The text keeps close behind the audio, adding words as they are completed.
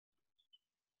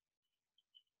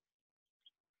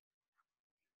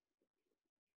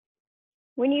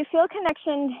When you feel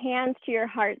connection, hands to your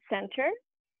heart center.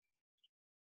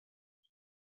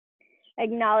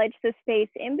 Acknowledge the space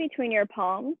in between your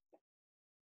palms.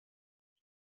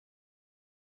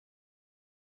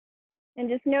 And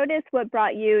just notice what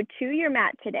brought you to your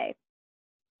mat today.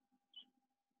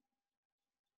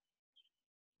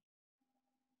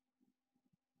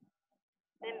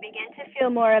 Then begin to feel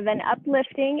more of an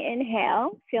uplifting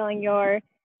inhale, feeling your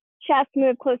chest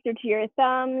move closer to your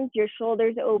thumbs, your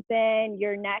shoulders open,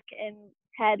 your neck and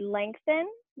head lengthen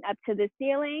up to the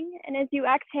ceiling. And as you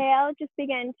exhale, just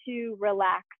begin to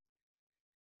relax.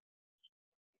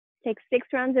 Take 6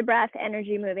 rounds of breath,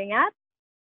 energy moving up.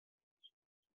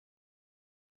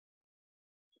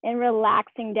 And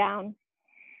relaxing down.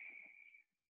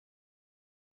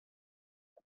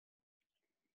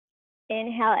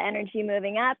 Inhale, energy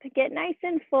moving up. Get nice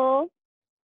and full.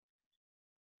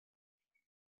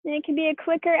 And it can be a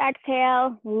quicker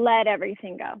exhale. Let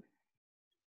everything go.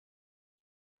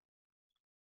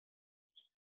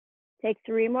 Take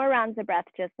 3 more rounds of breath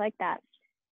just like that.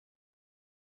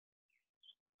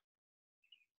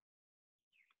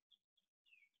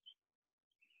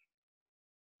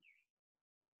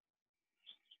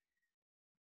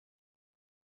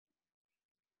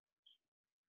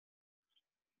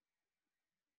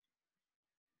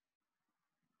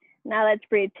 Now let's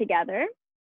breathe together.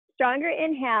 Stronger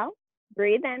inhale,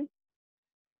 breathe in.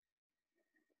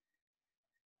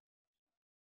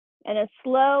 And a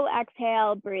slow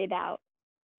exhale, breathe out.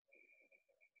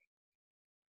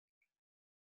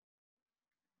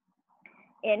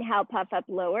 Inhale, puff up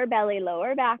lower belly,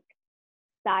 lower back,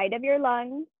 side of your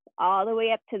lungs, all the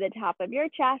way up to the top of your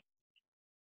chest.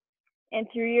 And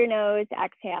through your nose,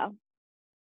 exhale.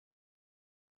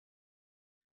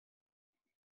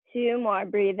 2 more,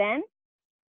 breathe in.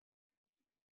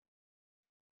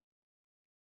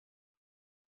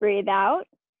 Breathe out.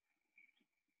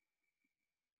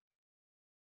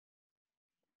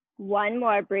 1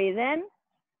 more, breathe in.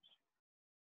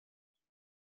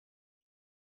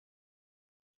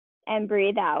 And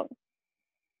breathe out.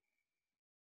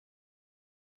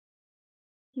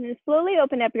 And then slowly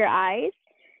open up your eyes.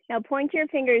 Now point your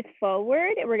fingers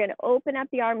forward. We're going to open up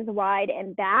the arms wide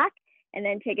and back, and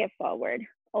then take it forward.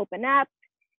 Open up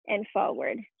and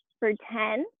forward for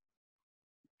 10.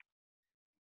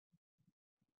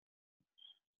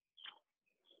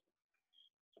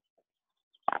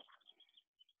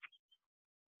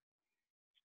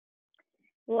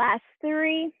 Last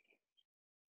 3,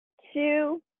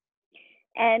 2,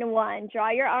 and 1. Draw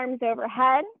your arms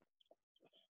overhead.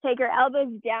 Take your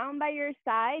elbows down by your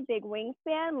side, big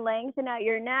wingspan, lengthen out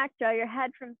your neck, draw your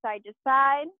head from side to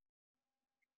side.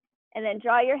 And then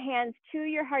draw your hands to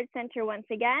your heart center once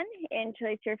again.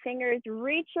 Interlace your fingers,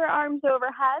 reach your arms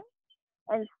overhead,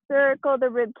 and circle the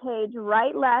rib cage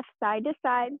right, left, side to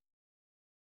side.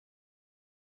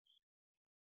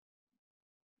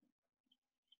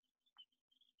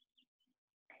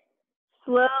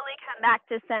 Slowly come back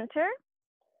to center.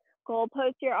 Goal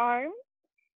post your arms,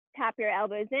 tap your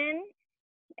elbows in,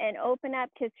 and open up,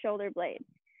 kiss shoulder blades.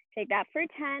 Take that for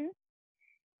 10.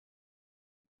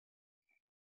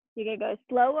 You can go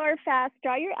slow or fast.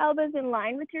 Draw your elbows in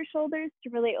line with your shoulders to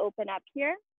really open up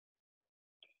here.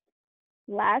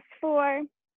 Last 4,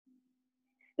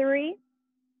 3,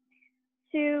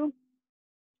 2,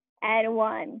 and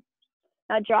 1.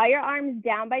 Now draw your arms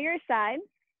down by your side.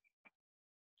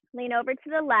 Lean over to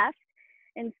the left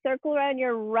and circle around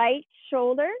your right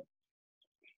shoulder.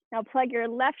 Now plug your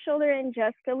left shoulder in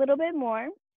just a little bit more.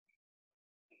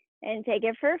 And take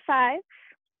it for 5,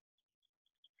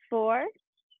 4,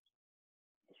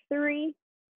 3,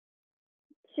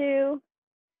 2,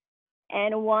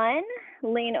 and 1.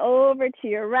 Lean over to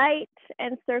your right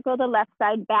and circle the left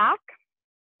side back.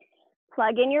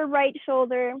 Plug in your right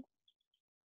shoulder.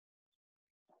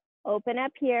 Open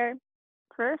up here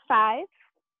for 5,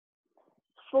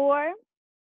 4,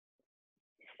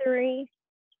 3,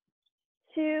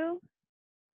 2,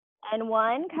 and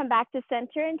 1. Come back to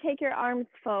center and take your arms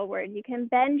forward. You can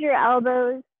bend your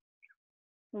elbows,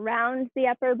 round the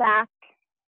upper back.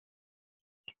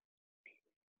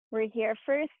 We're here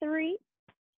for 3,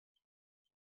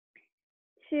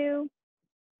 2,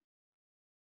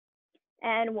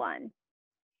 and 1.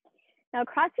 Now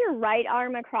cross your right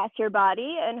arm across your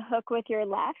body and hook with your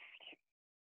left.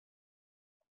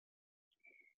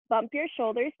 Bump your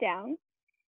shoulders down.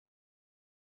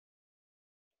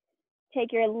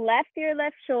 Take your left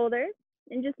shoulder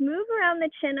and just move around the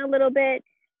chin a little bit.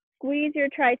 Squeeze your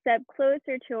tricep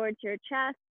closer towards your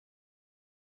chest.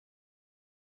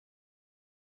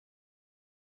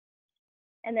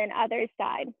 And then other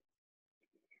side.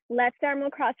 Left arm will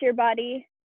cross your body.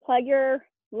 Plug your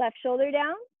left shoulder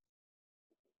down.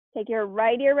 Take your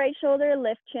right ear, right shoulder,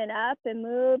 lift chin up and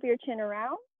move your chin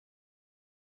around.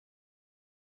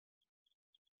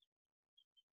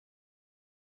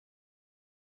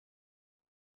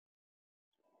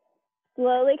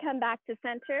 Slowly come back to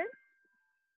center.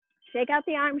 Shake out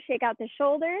the arms, shake out the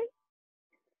shoulders,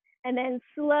 and then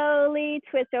slowly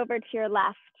twist over to your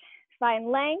left.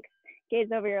 Find length, gaze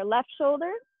over your left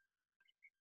shoulder.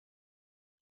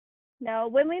 Now,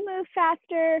 when we move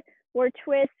faster, we're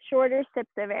twist shorter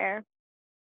sips of air.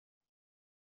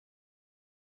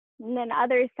 And then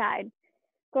other side.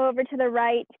 Go over to the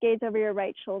right, gaze over your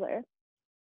right shoulder.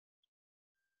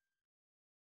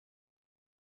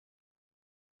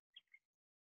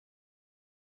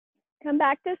 Come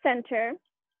back to center.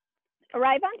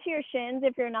 Arrive onto your shins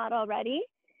if you're not already.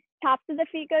 Tops of the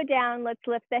feet go down. Let's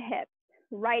lift the hips.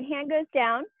 Right hand goes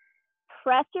down.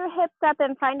 Press your hips up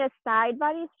and find a side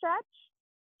body stretch.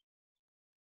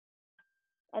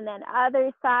 And then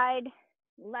other side,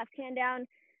 left hand down,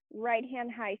 right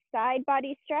hand high side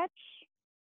body stretch.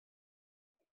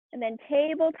 And then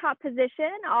tabletop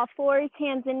position, all fours,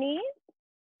 hands and knees.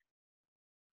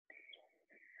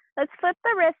 Let's flip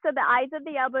the wrists so the eyes of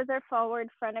the elbows are forward,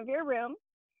 front of your room.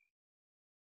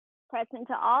 Press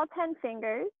into all 10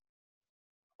 fingers.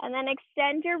 And then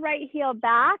extend your right heel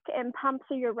back and pump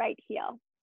through your right heel.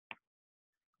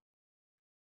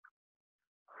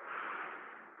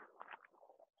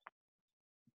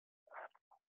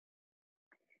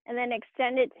 And then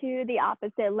extend it to the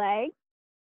opposite leg.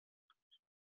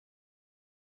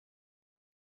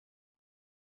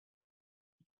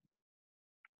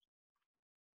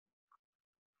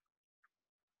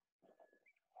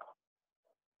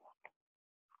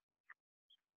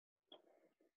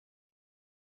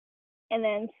 And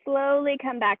then slowly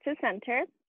come back to center.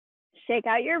 Shake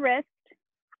out your wrist.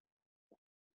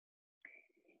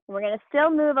 We're going to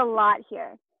still move a lot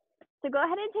here. So go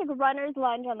ahead and take runner's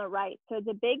lunge on the right. So it's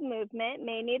a big movement,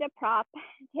 may need a prop.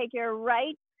 Take your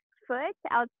right foot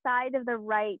outside of the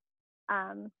right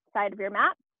side of your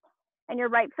mat, and your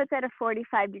right foot's at a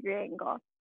 45-degree angle.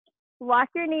 Walk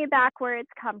your knee back where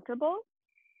it's comfortable.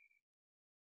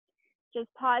 Just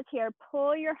pause here,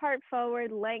 pull your heart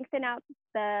forward, lengthen out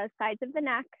the sides of the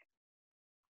neck.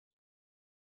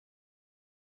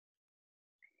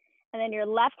 And then your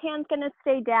left hand's gonna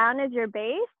stay down as your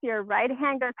base. Your right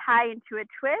hand goes high into a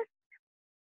twist.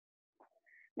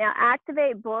 Now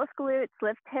activate both glutes,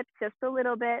 lift hips just a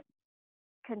little bit.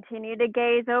 Continue to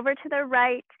gaze over to the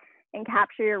right and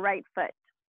capture your right foot.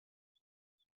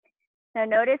 Now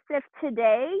notice if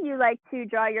today you like to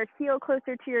draw your heel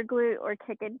closer to your glute or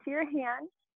kick into your hand.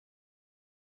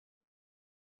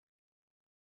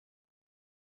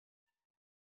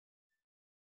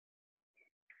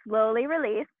 Slowly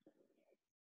release.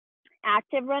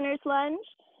 Active runner's lunge.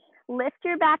 Lift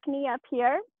your back knee up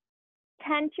here.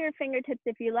 Tense your fingertips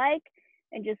if you like,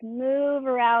 and just move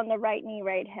around the right knee,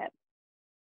 right hip.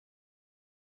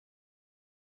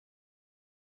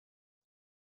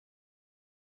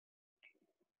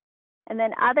 And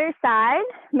then other side,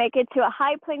 make it to a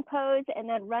high plank pose and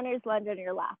then runner's lunge on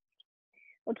your left.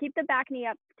 We'll keep the back knee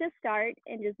up to start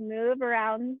and just move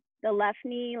around the left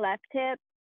knee, left hip.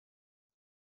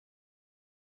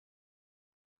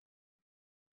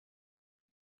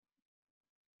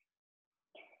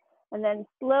 And then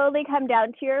slowly come down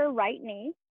to your right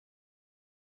knee.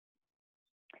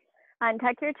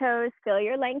 Untuck your toes, feel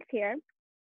your length here.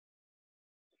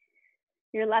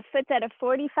 Your left foot's at a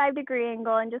 45-degree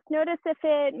angle, and just notice if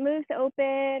it moves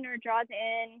open or draws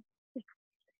in. Just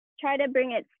try to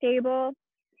bring it stable.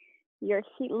 Your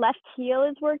left heel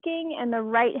is working and the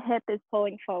right hip is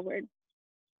pulling forward.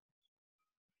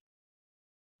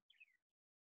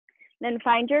 Then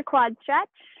find your quad stretch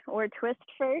or twist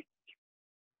first.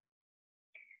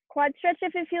 Quad stretch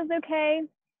if it feels okay.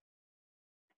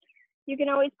 You can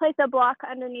always place a block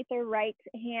underneath your right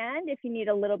hand if you need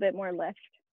a little bit more lift.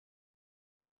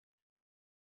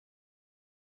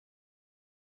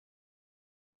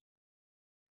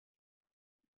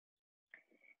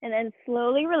 And then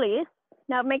slowly release.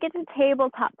 Now make it to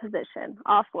tabletop position,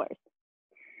 all fours.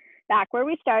 Back where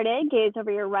we started, gaze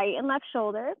over your right and left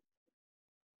shoulder.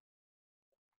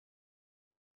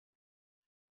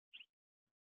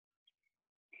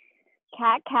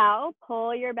 Cat-cow,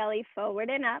 pull your belly forward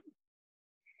and up.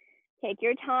 Take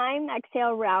your time,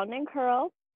 exhale, round and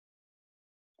curl.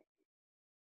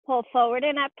 Pull forward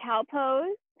and up, cow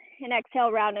pose, and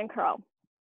exhale, round and curl.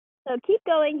 So keep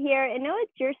going here and know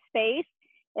it's your space.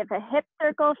 If a hip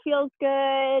circle feels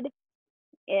good,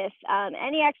 if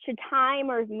any extra time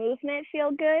or movement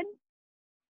feel good,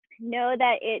 know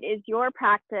that it is your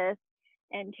practice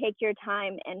and take your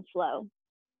time and flow.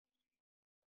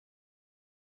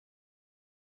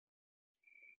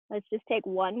 Let's just take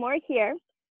one more here.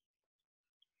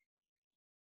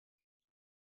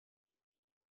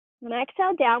 And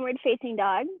exhale, downward facing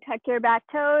dog. Tuck your back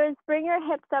toes, bring your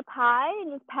hips up high,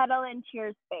 and just pedal into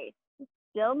your space.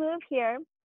 Still move here.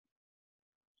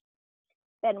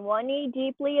 Bend one knee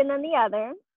deeply and then the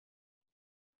other.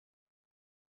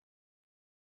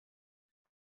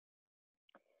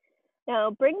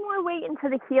 Now bring more weight into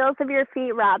the heels of your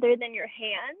feet rather than your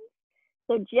hands.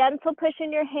 So gentle push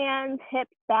in your hands,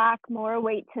 hips back, more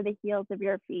weight to the heels of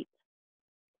your feet.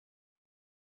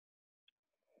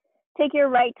 Take your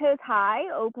right toes high,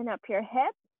 open up your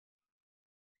hips,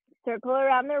 circle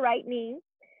around the right knee.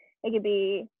 It could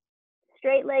be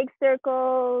straight leg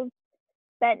circles,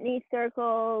 bent knee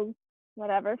circles,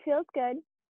 whatever feels good.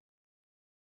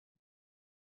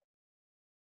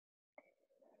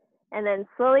 And then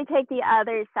slowly take the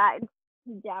other side,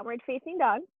 downward facing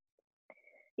dog.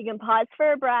 You can pause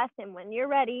for a breath, and when you're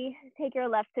ready, take your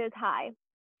left toes high.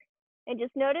 And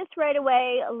just notice right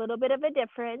away a little bit of a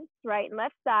difference, right and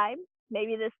left side.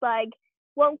 Maybe this leg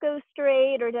won't go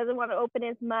straight or doesn't want to open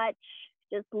as much.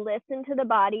 Just listen to the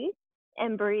body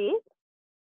and breathe.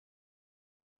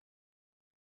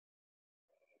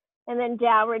 And then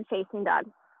downward facing dog.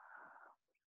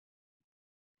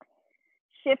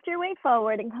 Shift your weight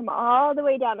forward and come all the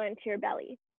way down onto your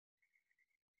belly.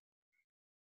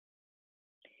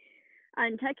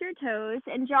 Untuck your toes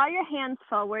and draw your hands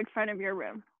forward front of your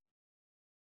room.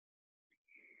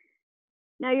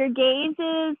 Now your gaze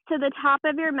is to the top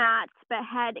of your mat, but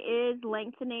head is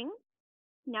lengthening.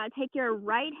 Now take your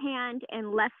right hand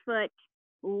and left foot,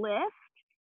 lift,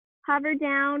 hover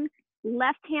down,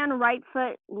 left hand, right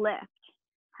foot, lift,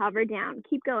 hover down,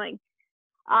 keep going.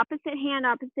 Opposite hand,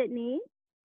 opposite knee.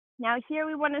 Now here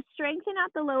we want to strengthen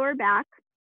out the lower back,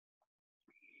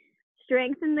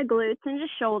 strengthen the glutes and the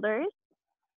shoulders.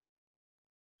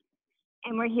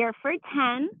 And we're here for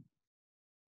 10.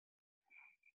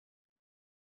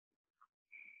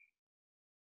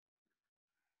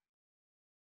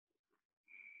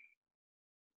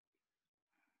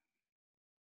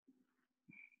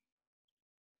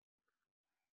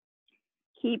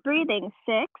 Keep breathing,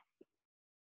 6.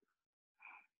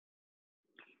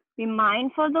 Be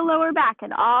mindful of the lower back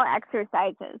in all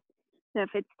exercises. So if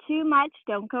it's too much,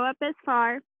 don't go up as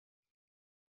far.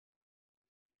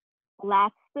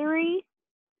 Last 3,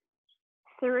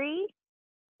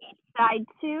 each side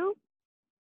 2.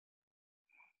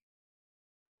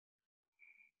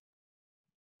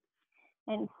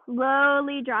 And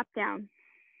slowly drop down.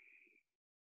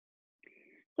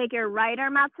 Take your right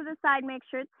arm out to the side, make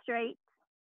sure it's straight,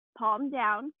 palm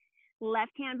down,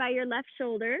 left hand by your left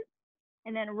shoulder,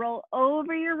 and then roll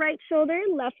over your right shoulder,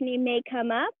 left knee may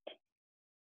come up.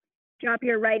 Drop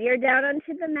your right ear down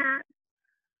onto the mat.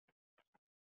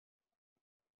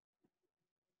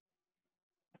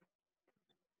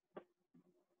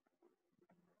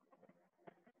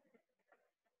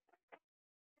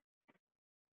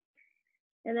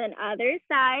 And then other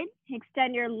side,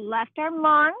 extend your left arm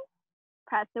long,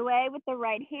 press away with the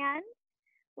right hand,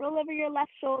 roll over your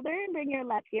left shoulder and bring your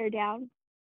left ear down.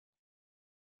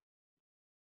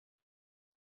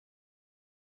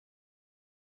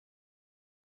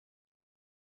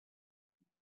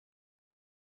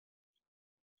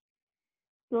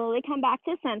 Slowly come back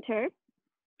to center.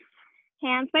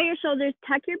 Hands by your shoulders,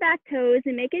 tuck your back toes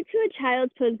and make it to a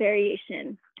child's pose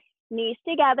variation. Knees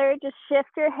together, just shift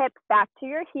your hips back to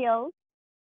your heels.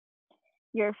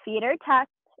 Your feet are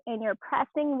tucked and you're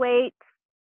pressing weight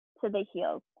to the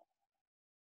heels.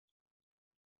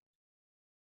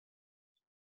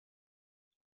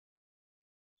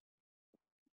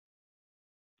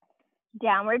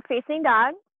 Downward facing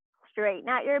dog, straighten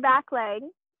out your back leg.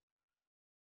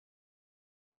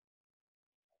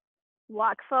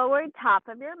 Walk forward, top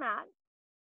of your mat.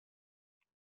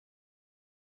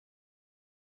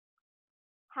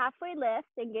 Halfway lift,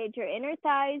 engage your inner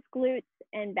thighs, glutes,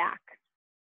 and back.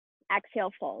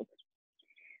 Exhale, fold.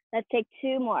 Let's take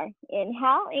 2 more.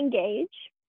 Inhale, engage.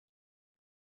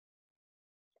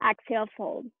 Exhale,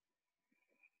 fold.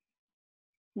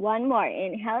 1 more.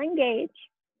 Inhale, engage.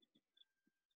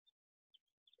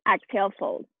 Exhale,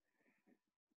 fold.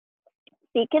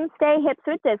 Seek and stay hips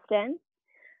width distance.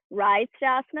 Rise to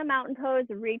Asana mountain pose.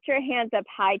 Reach your hands up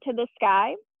high to the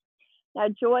sky. Now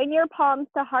join your palms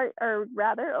to heart, or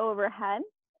rather overhead.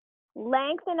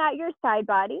 Lengthen out your side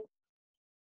body.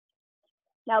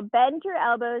 Now bend your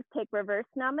elbows, take reverse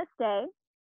namaste.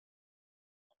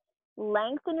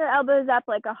 Lengthen your elbows up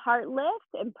like a heart lift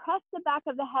and press the back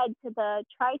of the head to the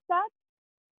triceps.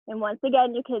 And once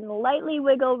again, you can lightly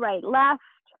wiggle right, left,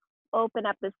 open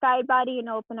up the side body and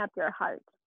open up your heart.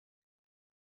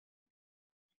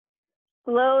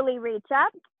 Slowly reach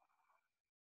up.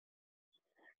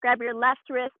 Grab your left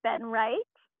wrist, bend right.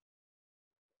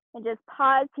 And just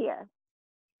pause here.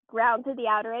 Ground to the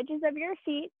outer edges of your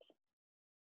feet.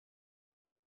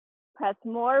 Press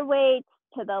more weight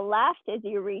to the left as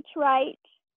you reach right.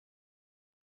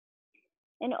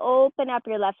 And open up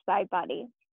your left side body.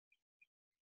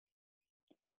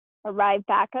 Arrive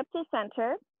back up to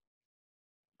center.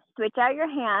 Switch out your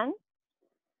hand.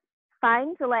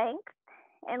 Find length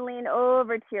and lean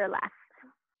over to your left.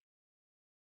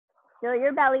 Feel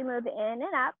your belly move in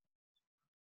and up.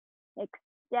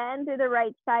 Extend through the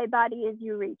right side body as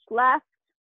you reach left.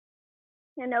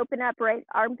 And open up right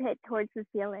armpit towards the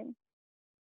ceiling.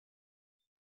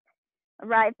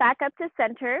 Arrive back up to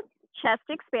center. Chest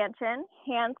expansion.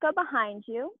 Hands go behind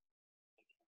you.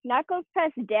 Knuckles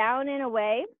press down and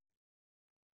away.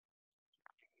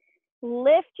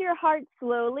 Lift your heart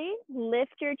slowly.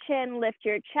 Lift your chin, lift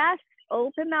your chest.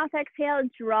 Open mouth, exhale.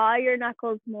 Draw your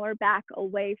knuckles more back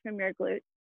away from your glutes.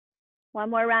 One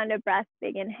more round of breath.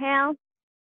 Big inhale.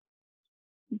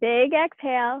 Big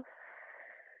exhale.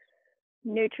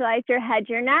 Neutralize your head,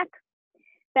 your neck.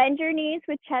 Bend your knees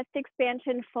with chest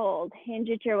expansion, fold. Hinge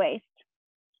at your waist.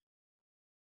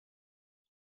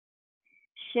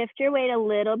 Shift your weight a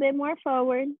little bit more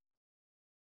forward.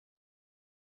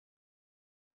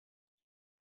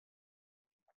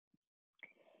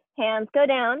 Hands go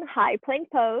down, high plank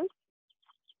pose.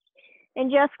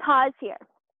 And just pause here.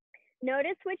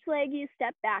 Notice which leg you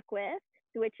step back with.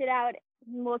 Switch it out.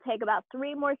 We'll take about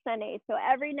 3 more Sundays. So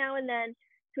every now and then,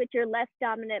 switch your less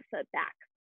dominant foot back.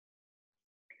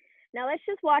 Now let's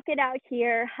just walk it out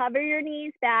here. Hover your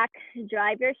knees back,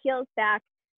 drive your heels back.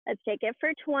 Let's take it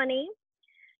for 20.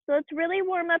 So let's really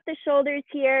warm up the shoulders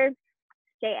here.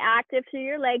 Stay active through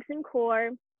your legs and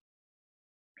core.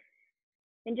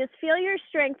 And just feel your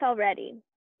strength already.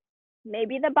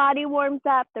 Maybe the body warms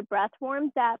up, the breath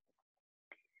warms up.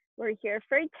 We're here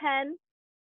for 10,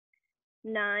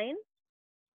 9,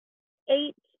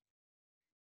 8,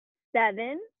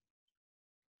 7,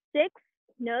 6.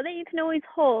 Know that you can always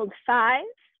hold. 5,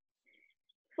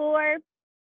 4,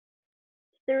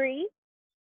 3,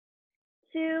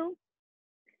 2,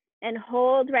 and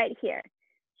hold right here.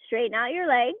 Straighten out your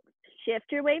legs, shift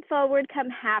your weight forward, come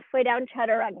halfway down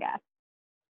chaturanga.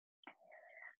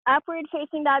 Upward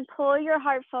facing dog, pull your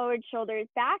heart forward, shoulders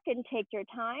back, and take your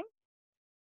time.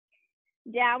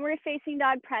 Downward facing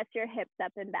dog, press your hips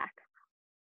up and back.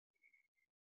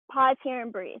 Pause here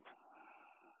and breathe.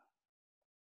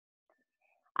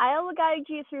 I will guide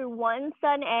you through one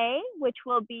Sun A, which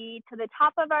will be to the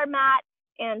top of our mat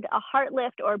and a heart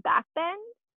lift or back bend,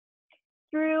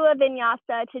 through a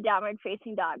vinyasa to downward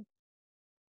facing dog.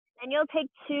 And you'll take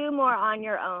 2 more on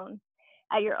your own,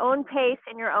 at your own pace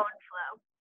and your own flow.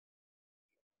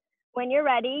 When you're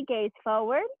ready, gaze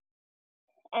forward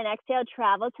and exhale,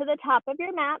 travel to the top of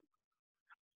your mat.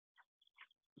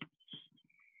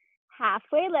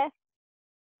 Halfway lift.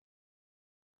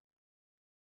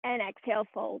 And exhale,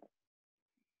 fold.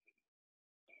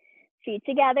 Feet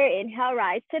together, inhale,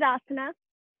 rise Tadasana.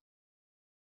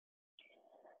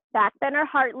 Back bend or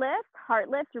heart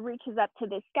lift reaches up to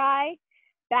the sky.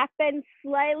 Back bend,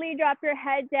 slightly drop your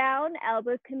head down.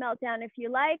 Elbows can melt down if you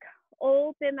like.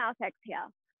 Open mouth,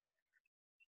 exhale.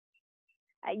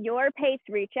 At your pace,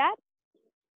 reach up.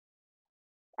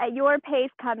 At your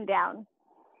pace, come down.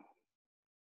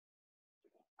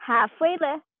 Halfway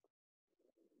lift.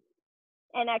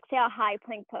 And exhale, high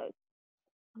plank pose.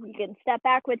 You can step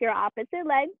back with your opposite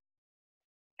leg.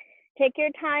 Take your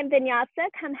time, vinyasa,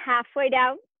 come halfway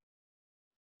down.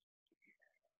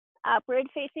 Upward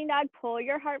facing dog, pull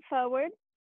your heart forward.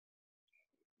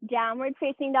 Downward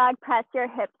facing dog, press your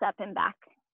hips up and back.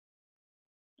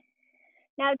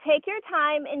 Now take your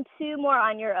time and 2 more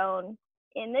on your own.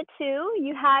 In the 2,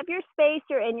 you have your space,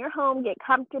 you're in your home, get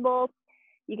comfortable.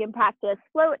 You can practice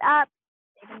float up,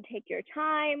 you can take your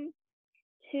time.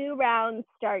 2 rounds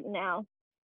start now.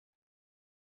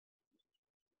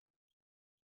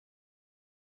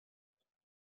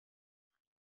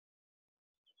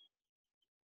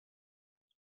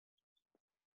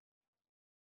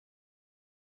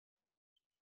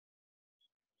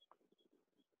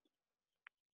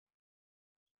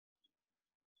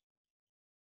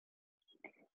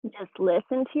 Just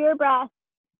listen to your breath.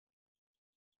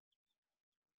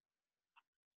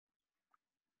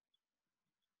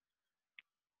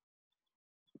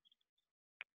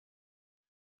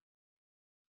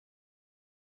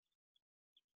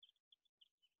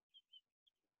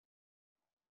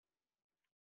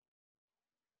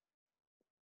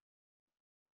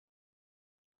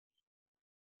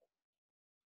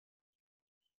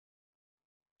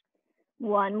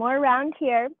 One more round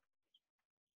here.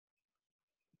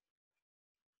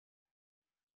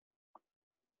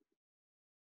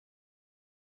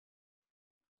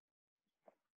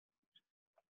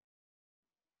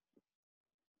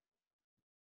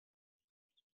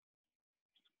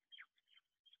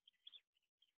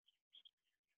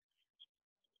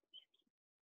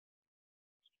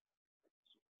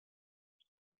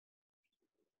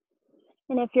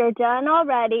 And if you're done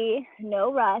already,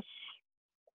 no rush.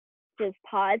 Just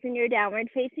pause in your downward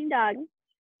facing dog.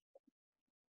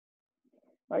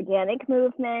 Organic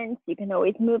movements. You can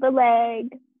always move a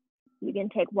leg. You can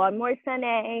take one more sun,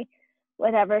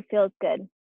 whatever feels good.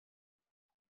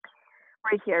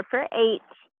 We're here for 8.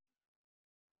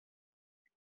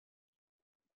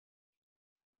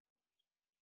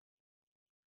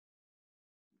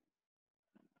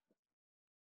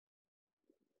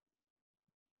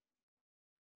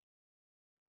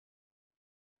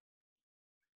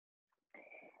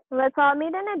 Let's all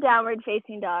meet in a downward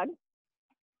facing dog.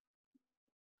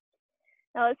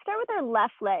 Now let's start with our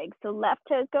left leg. So left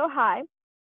toes go high.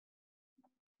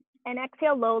 And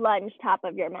exhale, low lunge, top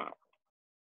of your mat.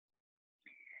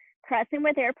 Pressing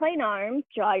with airplane arms,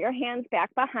 draw your hands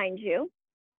back behind you.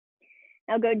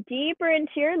 Now go deeper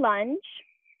into your lunge.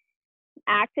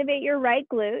 Activate your right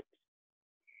glute.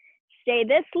 Stay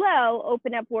this low,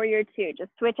 open up warrior 2.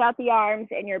 Just switch out the arms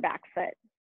and your back foot.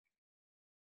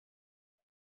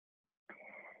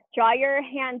 Draw your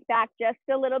hands back just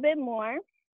a little bit more.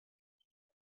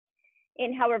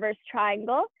 Inhale, reverse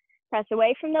triangle. Press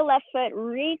away from the left foot,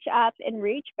 reach up and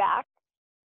reach back.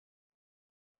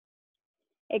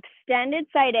 Extended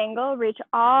side angle, reach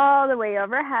all the way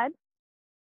overhead.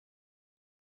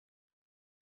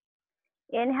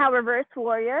 Inhale, reverse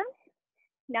warrior.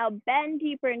 Now bend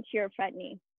deeper into your front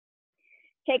knee.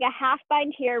 Take a half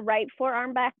bind here, right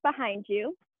forearm back behind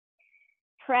you.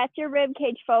 Press your rib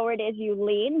cage forward as you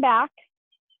lean back.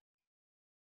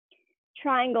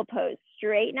 Triangle pose,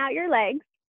 straighten out your legs.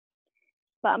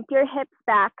 Bump your hips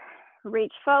back,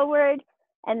 reach forward,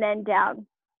 and then down.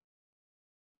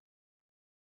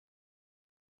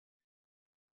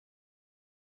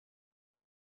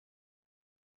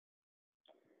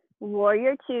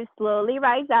 Warrior 2, slowly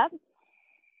rise up.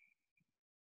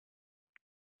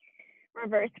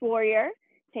 Reverse warrior,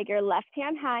 take your left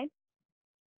hand high.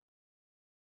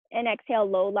 And exhale,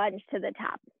 low lunge to the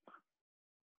top.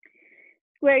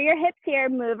 Square your hips here,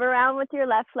 move around with your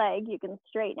left leg. You can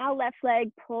straighten out left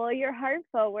leg, pull your heart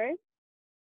forward.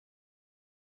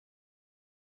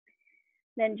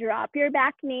 Then drop your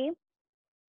back knee.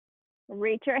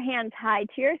 Reach your hands high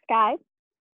to your sky.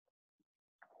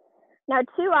 Now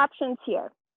 2 options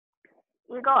here.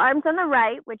 Eagle arms on the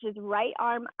right, which is right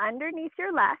arm underneath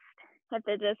your left. If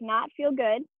it does not feel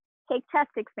good, take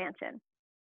chest expansion.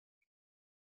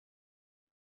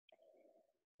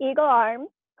 Eagle arms,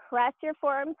 press your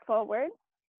forearms forward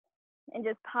and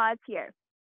just pause here.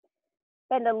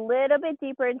 Bend a little bit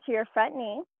deeper into your front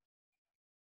knee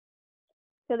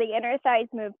so the inner thighs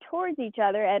move towards each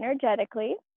other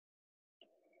energetically.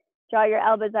 Draw your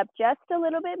elbows up just a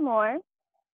little bit more.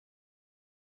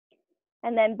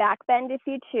 And then back bend if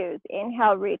you choose.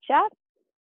 Inhale, reach up.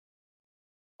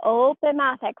 Open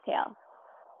mouth, exhale.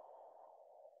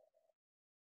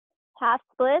 Half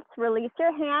splits, release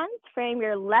your hands, frame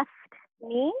your left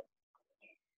knee.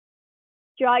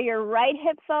 Draw your right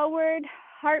hip forward,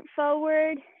 heart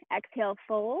forward, exhale,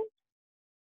 fold.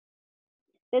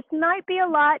 This might be a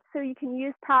lot, so you can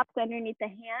use props underneath the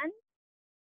hand.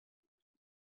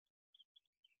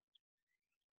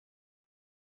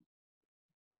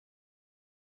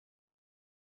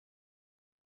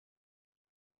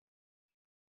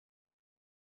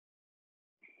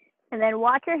 And then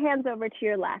walk your hands over to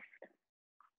your left.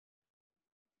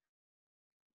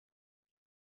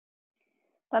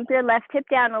 Bump your left hip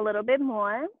down a little bit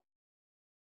more.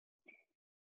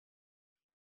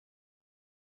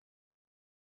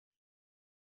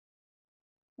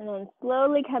 And then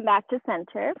slowly come back to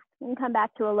center and come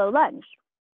back to a low lunge.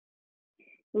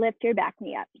 Lift your back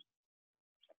knee up.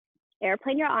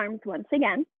 Airplane your arms once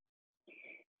again.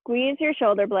 Squeeze your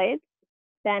shoulder blades.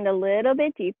 Bend a little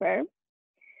bit deeper.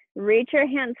 Reach your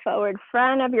hands forward,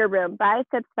 front of your room,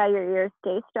 biceps by your ears.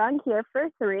 Stay strong here for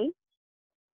 3.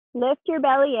 Lift your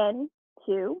belly in,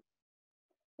 2.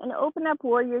 And open up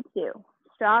warrior 2.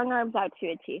 Strong arms out to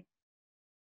a T.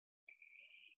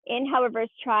 Inhale, reverse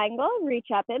triangle, reach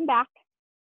up and back.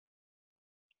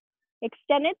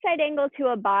 Extended side angle to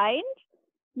a bind.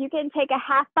 You can take a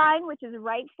half bind, which is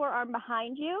right forearm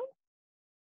behind you,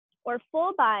 or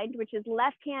full bind, which is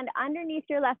left hand underneath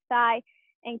your left thigh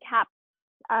and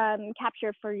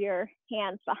capture for your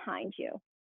hands behind you.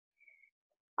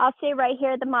 I'll stay right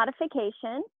here at the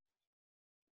modification.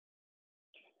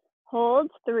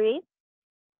 Hold 3,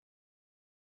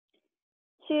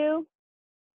 2,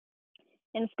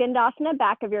 and Skandasana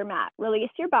back of your mat. Release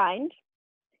your bind.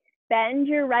 Bend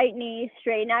your right knee,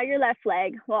 straighten out your left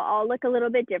leg. We'll all look a little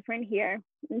bit different here.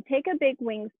 And take a big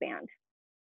wingspan.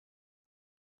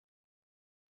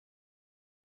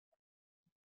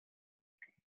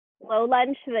 Low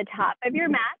lunge to the top of your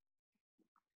mat.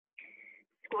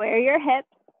 Square your hips.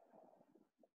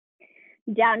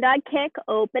 Down dog kick,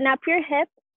 open up your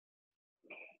hips.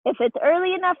 If it's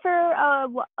early enough for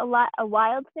a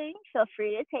wild thing, feel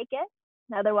free to take it.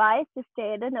 Otherwise, just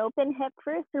stay at an open hip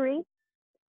for 3,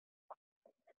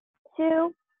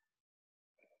 2,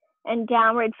 and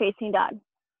downward facing dog.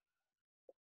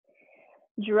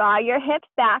 Draw your hips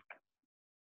back.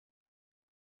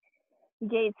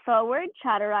 Gaze forward,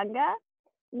 chaturanga.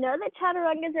 Know that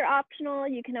chaturangas are optional.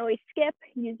 You can always skip,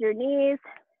 use your knees.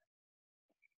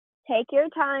 Take your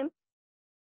time.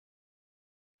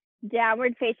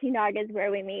 Downward facing dog is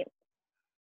where we meet.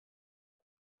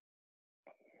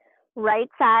 Right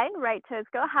side, right toes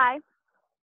go high.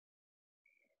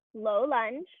 Low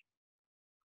lunge.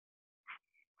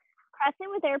 Crescent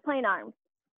with airplane arms.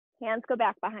 Hands go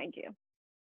back behind you.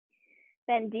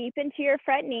 Bend deep into your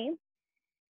front knee.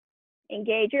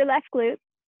 Engage your left glute.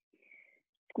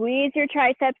 Squeeze your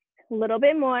triceps a little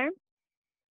bit more.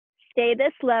 Stay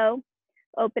this low.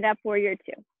 Open up warrior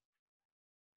 2.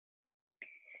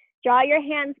 Draw your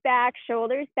hands back,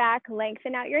 shoulders back,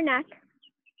 lengthen out your neck.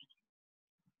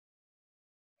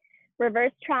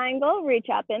 Reverse triangle, reach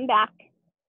up and back.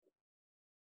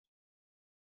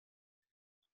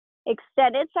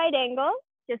 Extended side angle,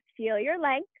 just feel your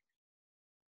length.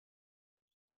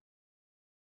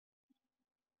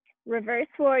 Reverse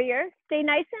warrior, stay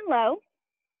nice and low.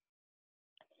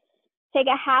 Take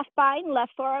a half bind,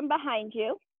 left forearm behind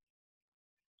you.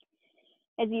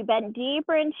 As you bend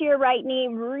deeper into your right knee,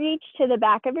 reach to the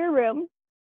back of your room.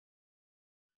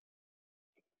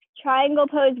 Triangle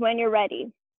pose when you're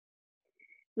ready.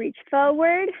 Reach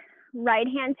forward, right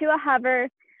hand to a hover,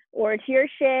 or to your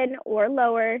shin, or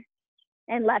lower,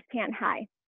 and left hand high.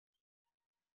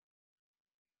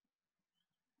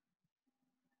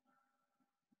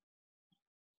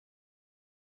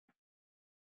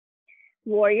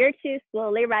 Warrior 2,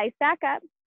 slowly rise back up.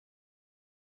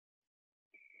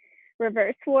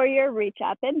 Reverse warrior, reach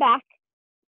up and back.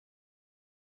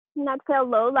 And exhale,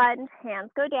 low lunge, hands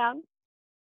go down.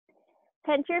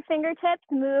 Pinch your fingertips,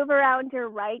 move around your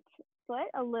right foot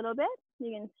a little bit.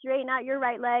 You can straighten out your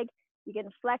right leg. You can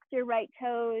flex your right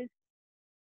toes.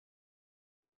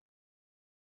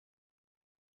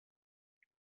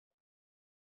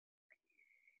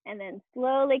 And then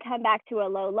slowly come back to a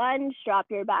low lunge, drop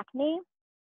your back knee.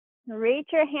 Reach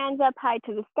your hands up high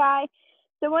to the sky.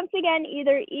 So once again,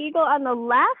 either eagle on the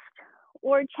left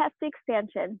or chest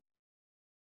expansion.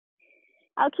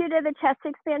 I'll cue to the chest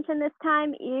expansion this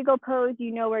time. Eagle pose,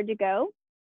 you know where to go.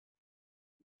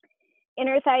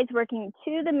 Inner thighs working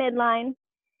to the midline.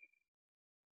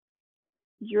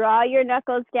 Draw your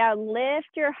knuckles down, lift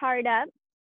your heart up.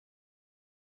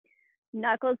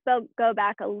 Knuckles go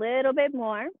back a little bit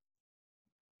more.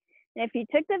 And if you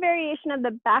took the variation of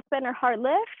the back bend or heart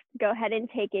lift, go ahead and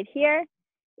take it here.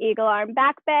 Eagle arm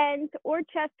back bend or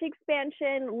chest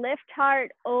expansion, lift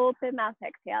heart, open mouth,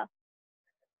 exhale.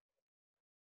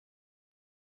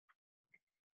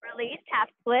 Release, half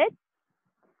split.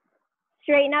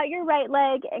 Straighten out your right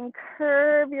leg and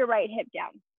curve your right hip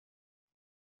down.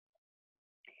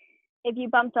 If you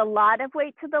bumped a lot of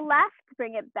weight to the left,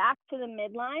 bring it back to the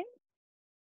midline.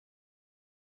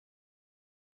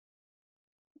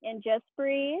 And just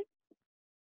breathe.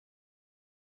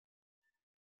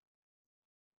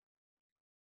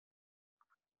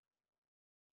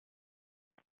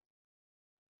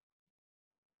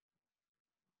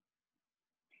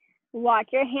 Walk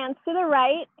your hands to the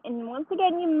right. And once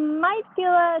again, you might feel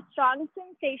a strong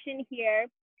sensation here.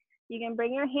 You can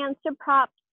bring your hands to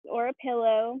props or a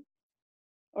pillow,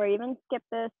 or even skip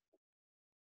this.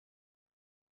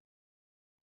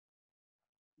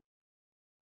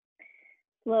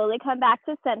 Slowly come back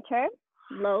to center,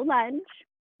 low lunge,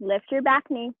 lift your back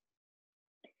knee.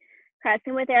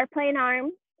 Crescent with airplane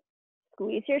arms,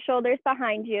 squeeze your shoulders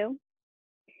behind you.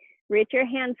 Reach your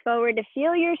hands forward to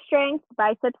feel your strength,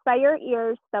 biceps by your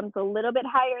ears, thumbs a little bit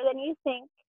higher than you think.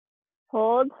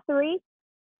 Hold 3,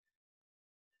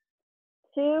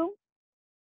 2,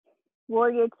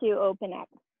 warrior 2, open up.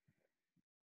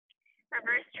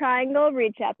 Reverse triangle,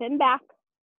 reach up and back.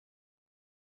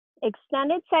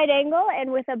 Extended side angle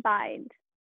and with a bind.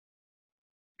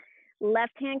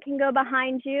 Left hand can go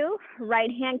behind you.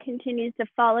 Right hand continues to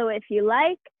follow if you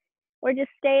like, or just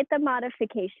stay at the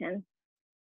modification.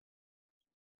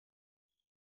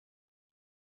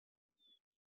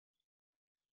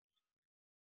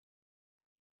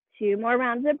 2 more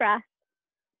rounds of breath.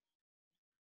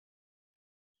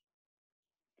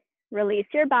 Release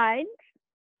your bind.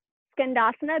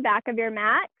 Skandasana, back of your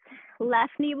mat.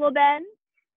 Left knee will bend.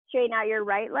 Straighten out your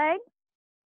right leg.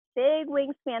 Big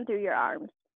wingspan through your arms.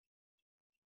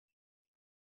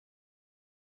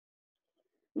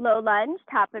 Low lunge,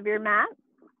 top of your mat.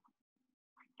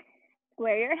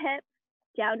 Square your hips.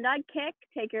 Down dog kick.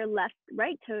 Take your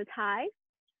right toes high.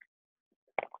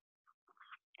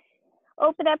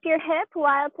 Open up your hip,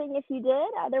 wild thing if you did.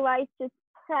 Otherwise, just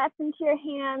press into your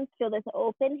hands. Feel this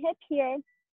open hip here.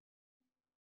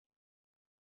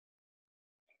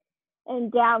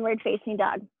 And downward facing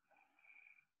dog.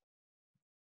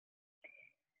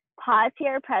 Pause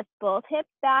here, press both hips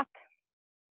back,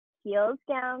 heels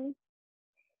down,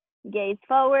 gaze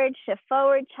forward, shift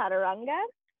forward, chaturanga.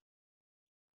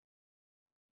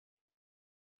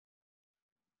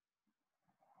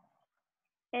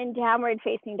 And downward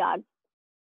facing dog.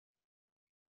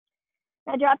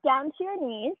 Now drop down to your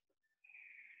knees.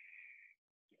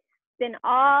 Spin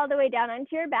all the way down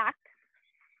onto your back.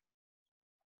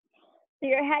 So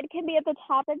your head can be at the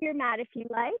top of your mat if you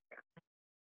like.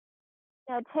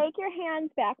 Now take your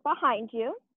hands back behind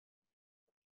you.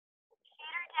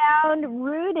 Feet are down,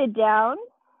 rooted down.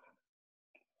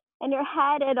 And your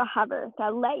head, it'll hover.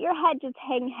 Now let your head just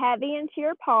hang heavy into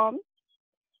your palms.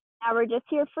 Now we're just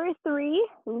here for 3.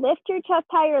 Lift your chest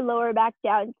higher, lower back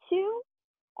down 2.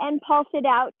 And pulse it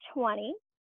out 20.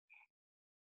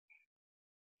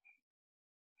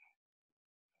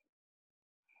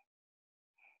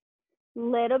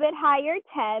 Little bit higher,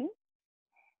 10.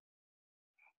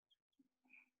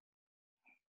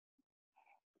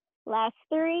 Last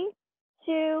 3,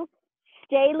 2,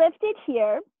 stay lifted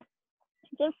here.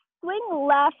 Just swing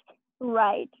left,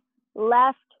 right,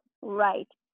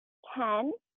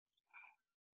 10.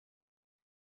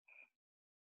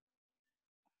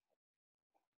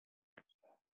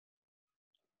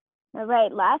 All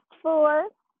right, last 4,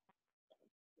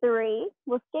 3.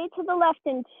 We'll stay to the left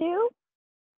in 2,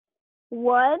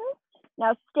 1.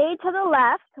 Now stay to the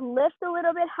left, lift a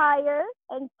little bit higher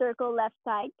and circle left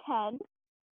side, 10.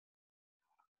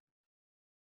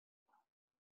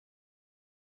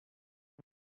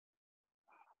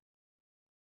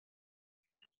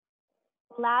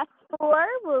 Last 4,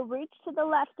 we'll reach to the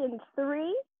left in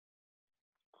 3,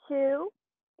 2,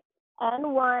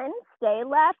 and 1. Stay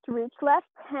left, reach left,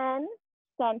 10,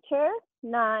 center,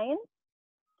 9,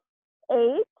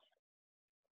 8,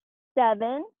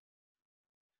 7,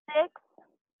 6,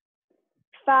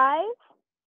 5,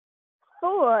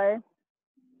 4,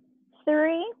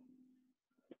 3,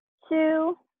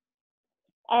 2,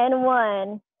 and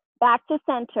 1. Back to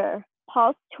center.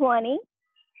 Pulse 20.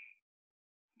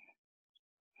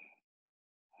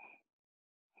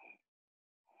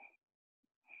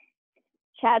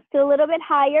 Chest a little bit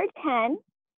higher, 10.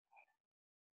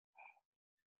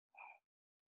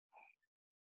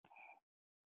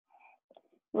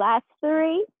 Last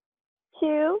 3,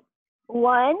 2,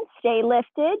 1. Stay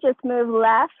lifted. Just move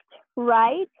left,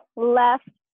 right,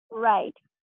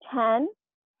 10.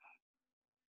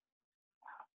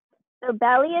 So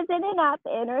belly is in and up,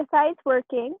 inner thighs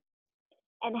working,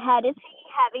 and head is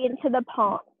heavy into the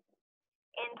palm.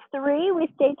 In 3, we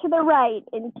stay to the right.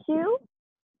 In 2,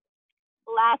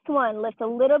 last 1, lift a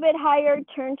little bit higher,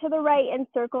 turn to the right and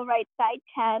circle right side,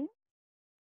 10.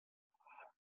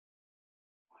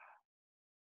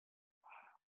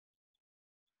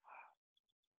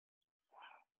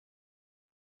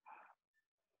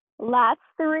 Last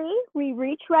 3, we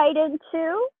reach right in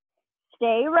 2,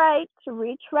 stay right,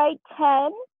 reach right,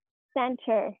 10,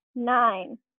 center,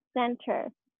 9,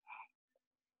 center.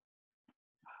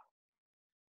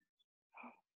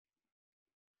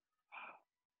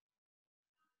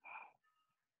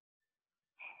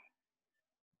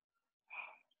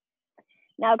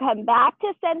 Now come back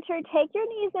to center, take your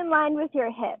knees in line with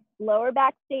your hips, lower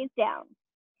back stays down.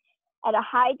 At a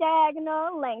high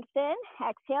diagonal, lengthen,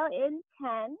 exhale in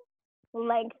 10,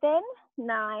 lengthen,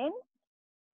 9.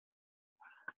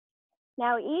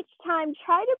 Now each time,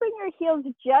 try to bring your heels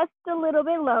just a little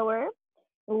bit lower.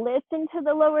 Listen to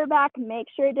the lower back, make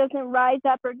sure it doesn't rise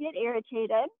up or get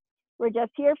irritated. We're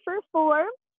just here for 4.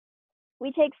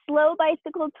 We take slow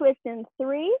bicycle twist in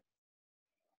 3,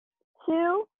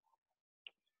 2,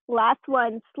 last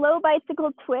 1, slow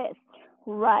bicycle twist,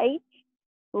 right,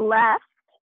 left,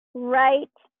 10,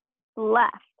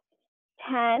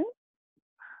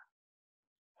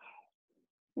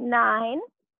 9,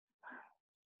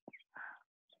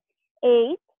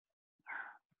 8.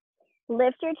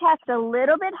 Lift your chest a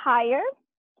little bit higher.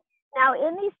 Now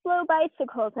in these slow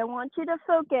bicycles, I want you to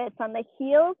focus on the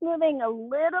heels moving a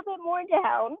little bit more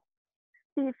down.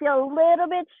 So you feel a little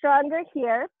bit stronger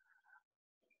here.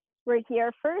 We're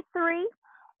here for 3.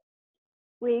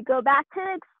 We go back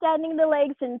to extending the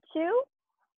legs in 2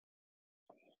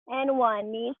 and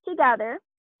 1. Knees together.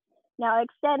 Now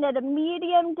extend at a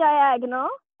medium diagonal.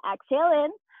 Exhale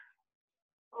in.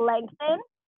 Lengthen,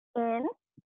 in.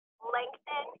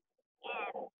 Lengthen,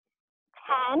 in.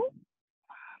 10.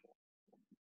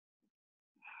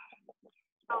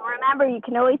 So remember, you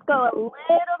can always go a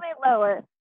little bit lower. And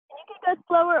you can go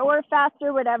slower or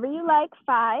faster, whatever you like.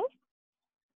 5.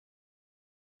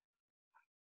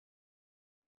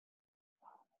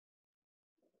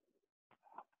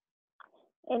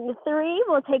 In 3,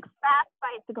 we'll take fast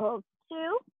bicycles.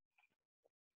 2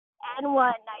 and 1.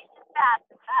 Nice and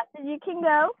fast as you can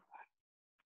go.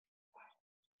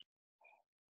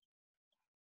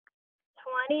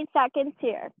 20 seconds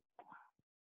here.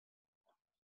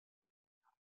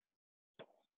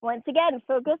 Once again,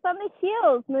 focus on the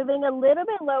heels, moving a little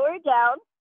bit lower down.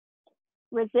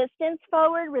 Resistance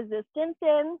forward, resistance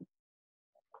in.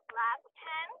 Last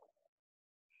 10.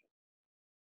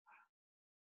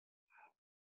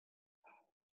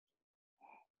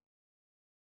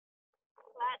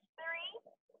 Last 3,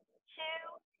 2,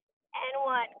 and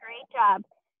 1. Great job.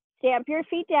 Stamp your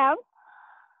feet down.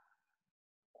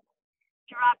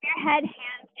 Drop your head,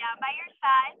 hands down by your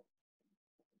side.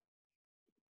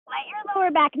 Let your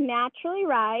lower back naturally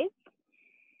rise.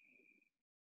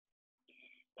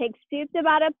 Take Supta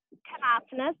Baddha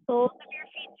Konasana, soles of your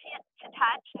feet to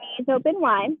touch, knees open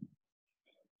wide.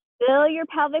 Fill your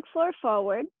pelvic floor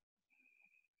forward.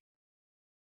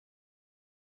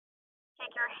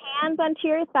 Take your hands onto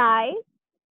your thighs.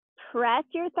 Press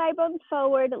your thigh bones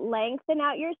forward, lengthen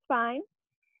out your spine.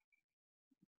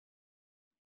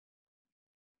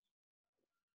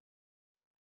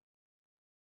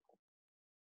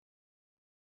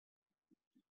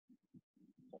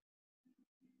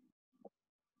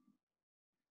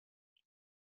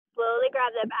 Slowly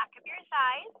grab the back of your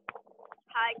thighs.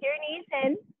 Hug your knees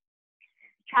in.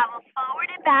 Travel forward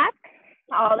and back,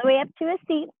 all the way up to a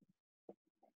seat.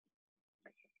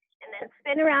 And then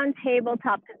spin around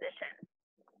tabletop position.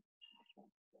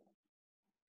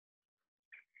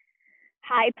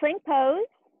 High plank pose.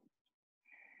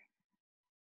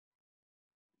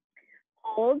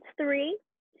 Hold 3.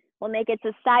 We'll make it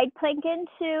to side plank in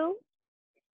 2.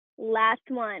 Last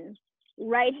one.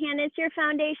 Right hand is your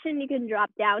foundation. You can drop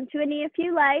down to a knee if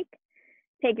you like.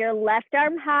 Take your left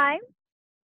arm high. You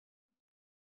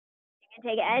can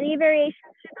take any variations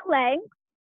to the leg.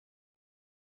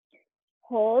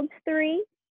 Hold 3,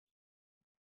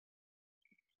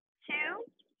 2.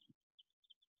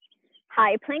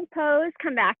 High plank pose.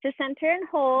 Come back to center and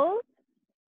hold.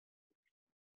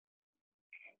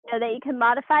 Know that you can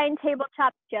modify in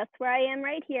tabletop just where I am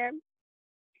right here.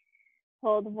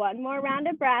 Hold 1 more round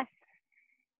of breath.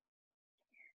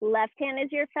 Left hand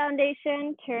is your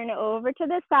foundation. Turn over to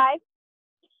the side.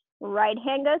 Right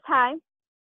hand goes high.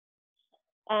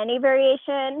 Any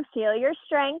variation, feel your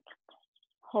strength.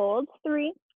 Hold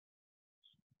 3,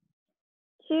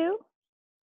 2.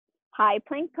 High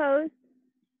plank pose.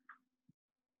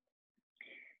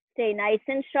 Stay nice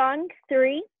and strong.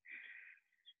 3,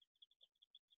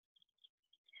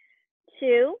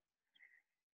 2.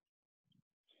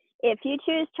 If you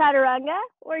choose chaturanga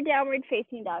or downward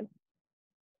facing dog.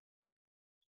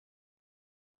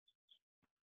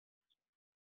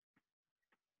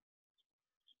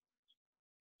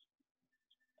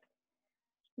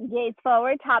 Gaze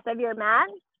forward, top of your mat.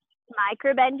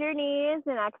 Micro bend your knees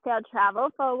and exhale, travel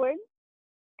forward.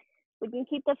 We can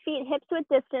keep the feet hips width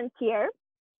distance here.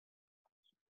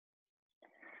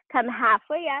 Come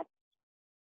halfway up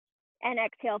and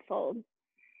exhale, fold.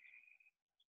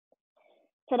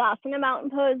 Tadasana mountain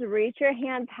pose, reach your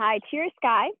hands high to your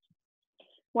sky.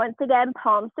 Once again,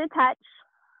 palms to touch.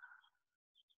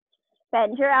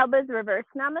 Bend your elbows, reverse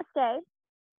namaste.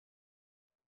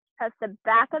 Press the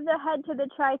back of the head to the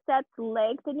triceps,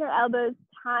 lengthen your elbows,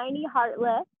 tiny heart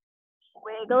lift.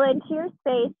 Wiggle into your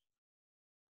space.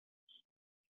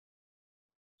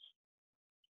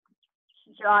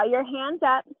 Draw your hands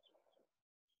up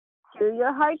through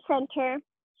your heart center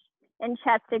and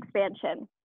chest expansion.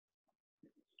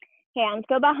 Hands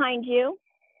go behind you.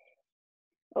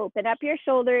 Open up your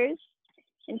shoulders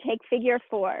and take figure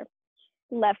 4.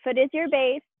 Left foot is your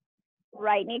base.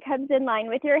 Right knee comes in line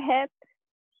with your hip.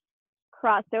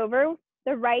 Cross over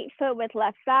the right foot with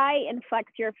left thigh and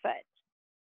flex your foot.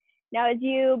 Now, as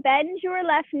you bend your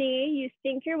left knee, you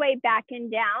sink your weight back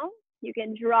and down. You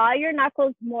can draw your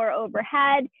knuckles more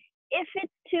overhead. If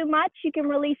it's too much, you can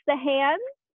release the hands.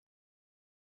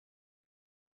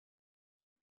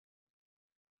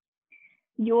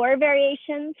 Your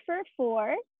variations for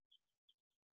 4.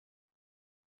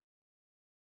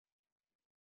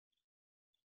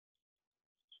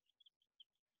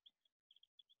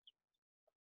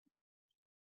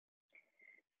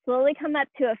 Slowly come up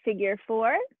to a figure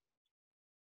 4.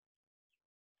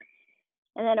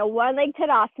 And then a one-leg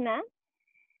Tadasana.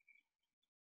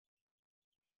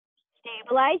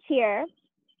 Stabilize here.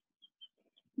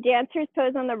 Dancer's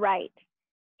pose on the right.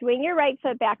 Swing your right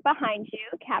foot back behind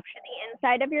you, capture the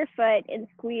inside of your foot, and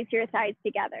squeeze your thighs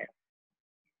together.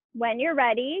 When you're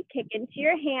ready, kick into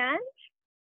your hand.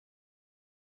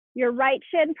 Your right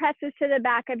shin presses to the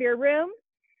back of your room.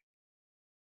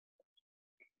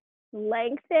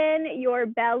 Lengthen your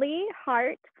belly,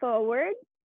 heart forward.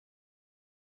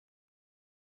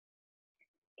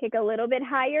 Kick a little bit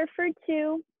higher for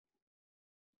 2.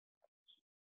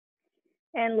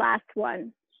 And last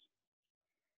one.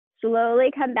 Slowly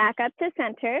come back up to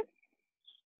center.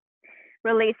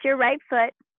 Release your right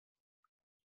foot.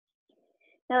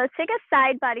 Now let's take a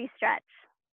side body stretch.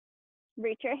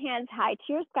 Reach your hands high to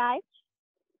your sky.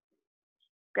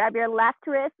 Grab your left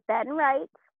wrist, bend right.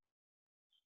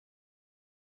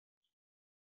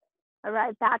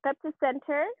 Arrive back up to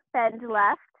center, bend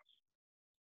left.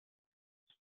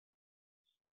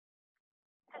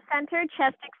 To center,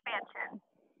 chest expansion.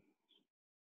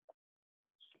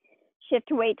 Shift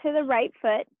weight to the right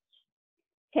foot.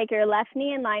 Take your left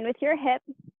knee in line with your hip.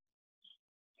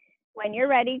 When you're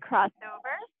ready, cross over.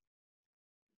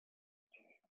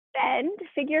 Bend,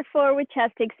 figure 4 with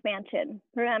chest expansion.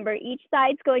 Remember, each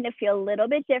side's going to feel a little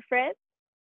bit different.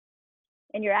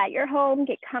 And you're at your home,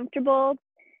 get comfortable.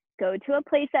 Go to a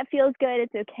place that feels good.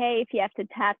 It's okay if you have to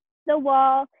tap the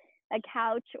wall, a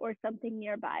couch, or something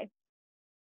nearby.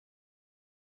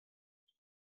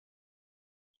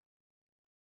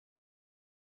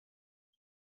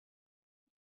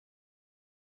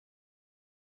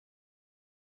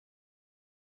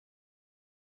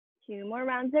 Two more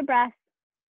rounds of breath.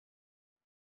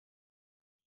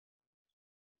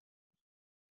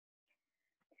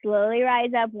 Slowly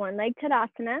rise up, one leg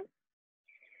Tadasana.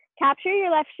 Capture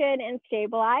your left shin and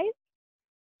stabilize.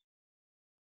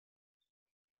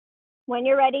 When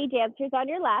you're ready, dancers on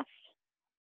your left.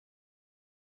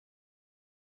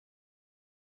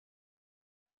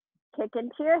 Kick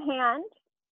into your hand.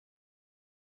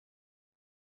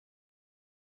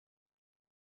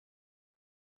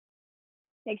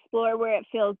 Explore where it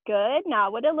feels good,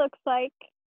 not what it looks like.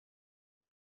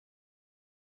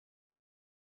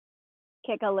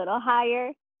 Kick a little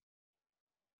higher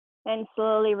and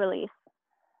slowly release.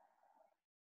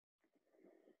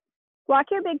 Walk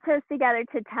your big toes together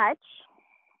to touch.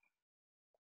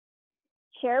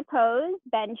 Chair pose,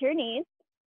 bend your knees.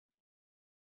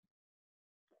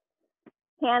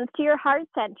 Hands to your heart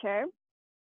center.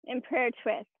 And prayer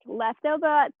twist. Left elbow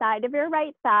outside of your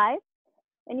right thigh.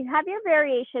 And you have your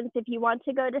variations. If you want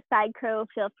to go to side crow,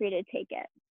 feel free to take it.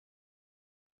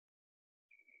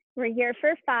 We're here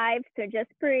for 5, so just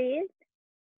breathe.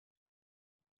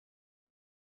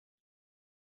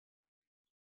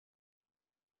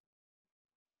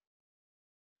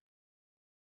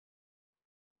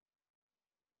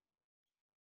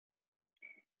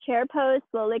 Chair pose,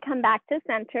 slowly come back to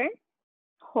center.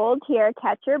 Hold here,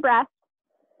 catch your breath.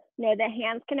 Know the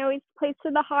hands can always place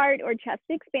to the heart or chest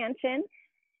expansion.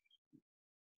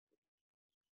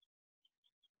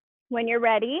 When you're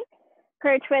ready,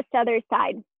 prayer twist other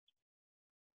side.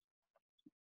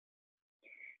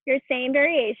 Your same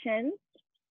variations.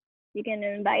 You can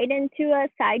invite into a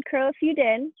side crow if you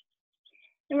did.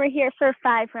 And we're here for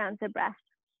 5 rounds of breath.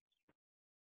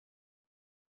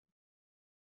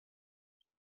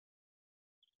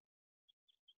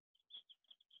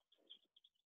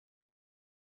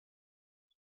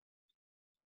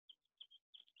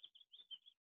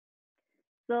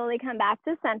 Slowly come back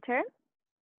to center.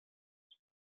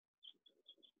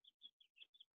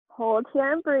 Hold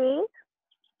here and breathe.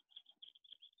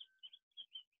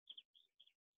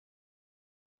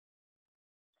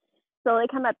 Slowly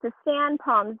come up to stand,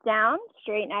 palms down,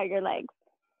 straighten out your legs.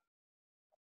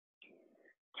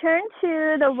 Turn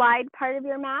to the wide part of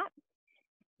your mat.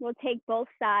 We'll take both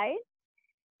sides.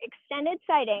 Extended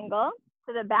side angle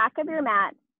to the back of your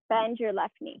mat. Bend your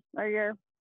left knee or your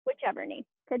whichever knee.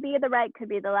 Could be the right, could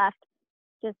be the left.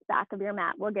 Just back of your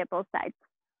mat. We'll get both sides.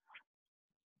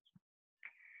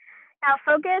 Now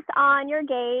focus on your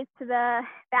gaze to the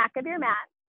back of your mat.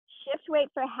 Shift weight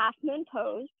for half moon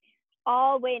pose.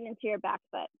 all weight into your back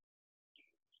foot.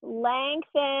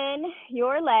 Lengthen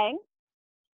your leg.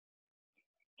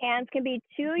 Hands can be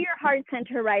to your heart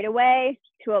center right away,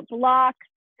 to a block,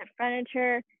 to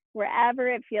furniture, wherever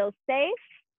it feels safe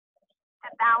to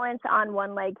balance on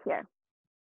one leg here.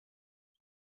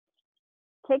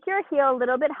 Take your heel a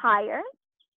little bit higher.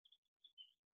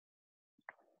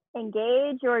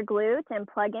 Engage your glutes and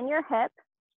plug in your hip.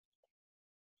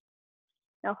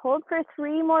 Now hold for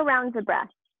 3 more rounds of breath.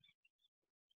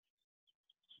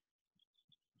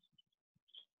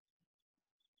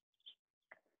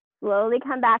 Slowly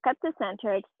come back up to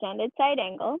center, extended side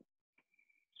angle.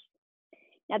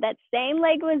 Now that same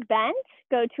leg was bent,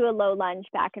 go to a low lunge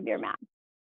back of your mat.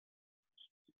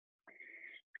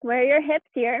 Square your hips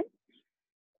here.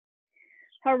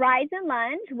 Horizon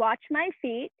lunge, watch my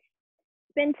feet.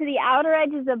 Spin to the outer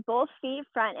edges of both feet,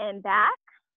 front and back.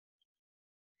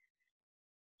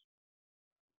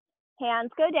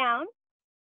 Hands go down.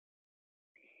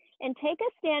 And take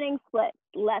a standing split.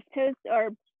 Left toes or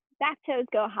back toes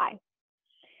go high.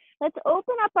 Let's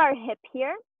open up our hip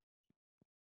here.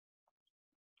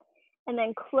 And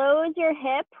then close your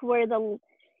hip where the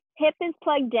hip is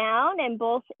plugged down and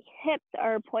both hips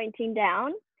are pointing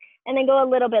down. And then go a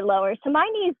little bit lower. So my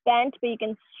knee's bent, but you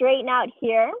can straighten out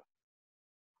here.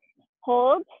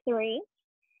 Hold, 3.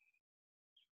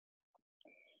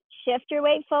 Shift your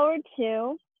weight forward,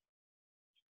 2.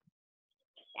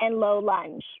 And low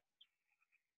lunge.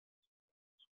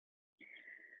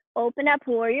 Open up,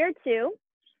 warrior 2.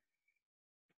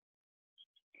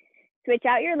 Switch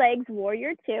out your legs,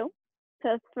 warrior 2.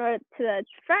 So to the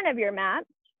front of your mat.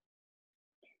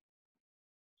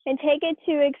 And take it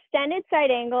to extended side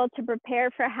angle to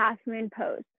prepare for half moon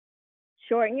pose.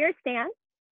 Shorten your stance.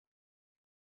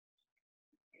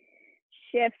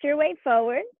 Shift your weight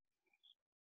forward.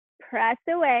 Press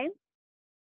away.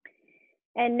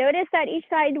 And notice that each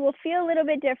side will feel a little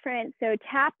bit different. So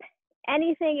tap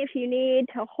anything if you need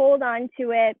to hold on to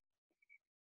it.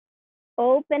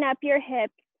 Open up your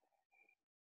hips.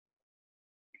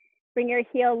 Bring your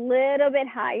heel a little bit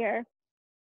higher.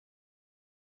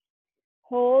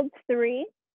 Hold, 3,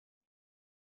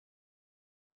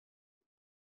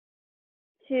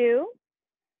 2,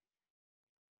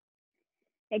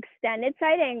 extended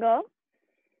side angle,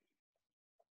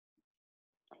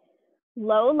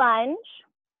 low lunge,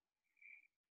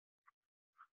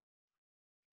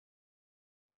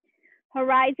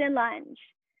 horizon lunge.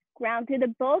 Ground through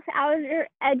the both outer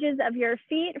edges of your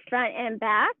feet, front and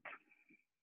back.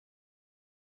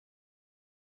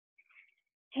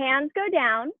 Hands go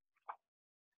down,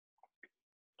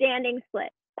 standing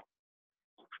split.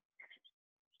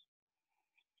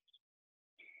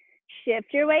 Shift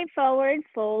your weight forward,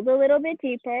 fold a little bit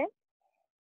deeper.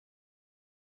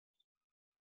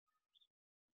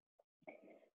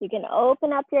 You can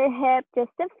open up your hip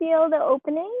just to feel the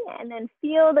opening and then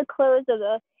feel the close of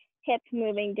the hip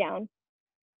moving down.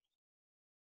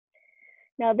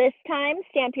 Now this time,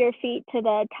 stamp your feet to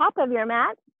the top of your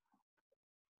mat.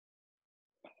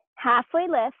 Halfway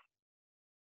lift.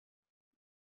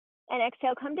 And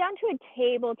exhale, come down to a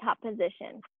tabletop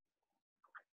position.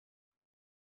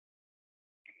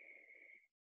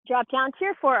 Drop down to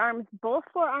your forearms, both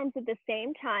forearms at the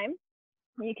same time.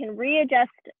 You can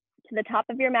readjust to the top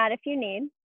of your mat if you need.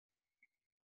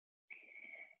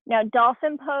 Now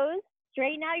dolphin pose,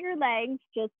 straighten out your legs,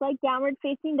 just like downward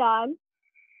facing dog.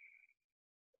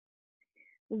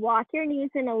 Walk your knees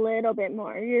in a little bit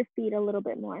more, your feet a little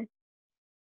bit more.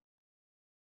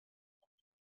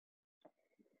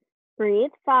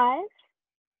 Breathe, 5.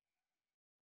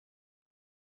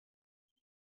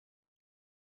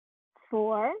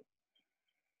 4.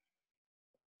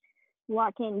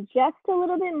 Walk in just a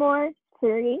little bit more,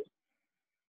 3.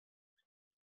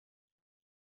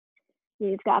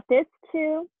 You've got this,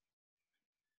 2.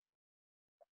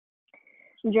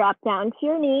 Drop down to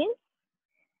your knees.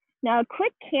 Now a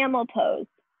quick camel pose.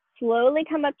 Slowly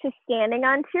come up to standing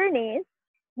onto your knees.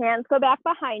 Hands go back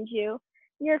behind you.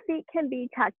 Your feet can be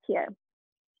tucked here.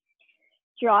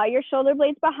 Draw your shoulder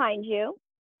blades behind you.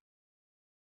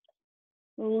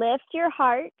 Lift your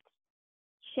heart.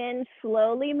 Chin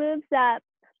slowly moves up.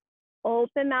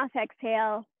 Open mouth,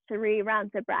 exhale. 3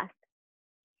 rounds of breath.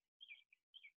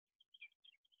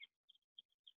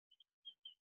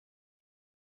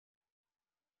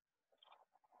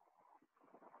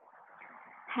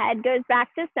 Head goes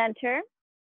back to center.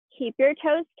 Keep your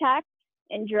toes tucked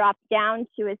and drop down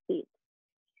to a seat.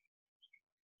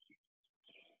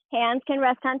 Hands can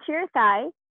rest onto your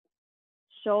thighs.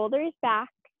 Shoulders back.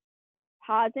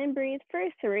 Pause and breathe for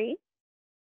 3.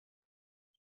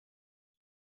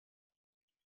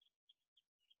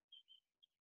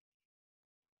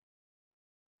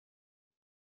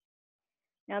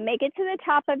 Now make it to the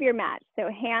top of your mat. So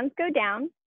hands go down,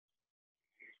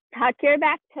 tuck your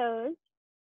back toes,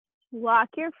 walk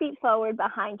your feet forward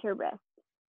behind your wrist.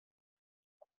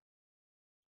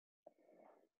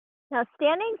 Now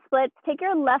standing splits, take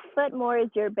your left foot more as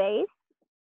your base.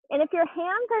 And if your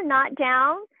hands are not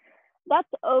down, that's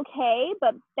okay,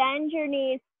 but bend your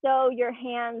knees so your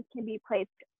hands can be placed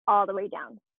all the way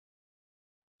down.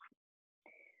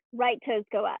 Right toes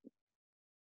go up.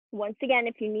 Once again,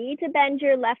 if you need to bend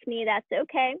your left knee, that's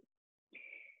okay.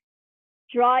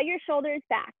 Draw your shoulders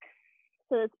back.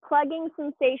 So this plugging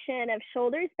sensation of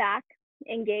shoulders back,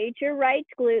 engage your right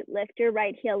glute, lift your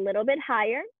right heel a little bit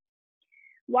higher.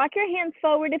 Walk your hands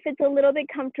forward if it's a little bit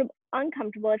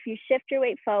uncomfortable if you shift your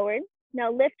weight forward. Now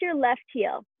lift your left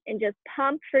heel and just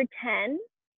pump for 10,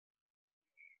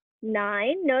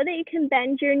 9. Know that you can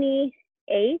bend your knee,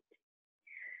 8.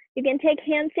 You can take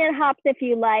handstand hops if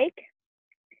you like.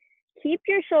 Keep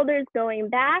your shoulders going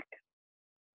back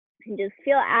and just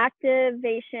feel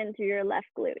activation through your left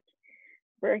glute.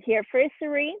 We're here for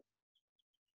 3,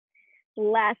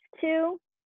 last 2,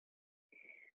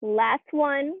 last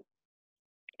 1,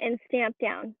 and stamp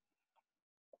down.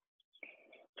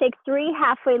 Take 3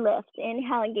 halfway lifts.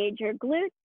 Inhale, engage your glutes,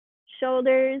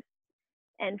 shoulders,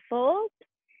 and fold.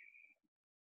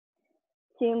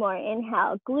 2 more.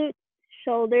 Inhale, glutes,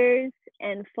 shoulders,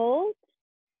 and fold.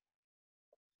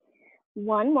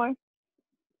 1 more.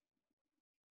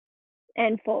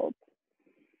 And fold.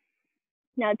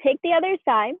 Now take the other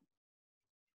side.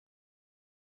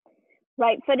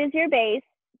 Right foot is your base.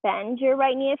 Bend your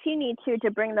right knee if you need to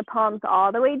bring the palms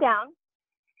all the way down.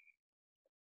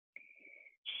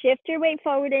 Shift your weight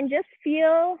forward and just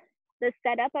feel the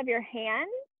setup of your hand.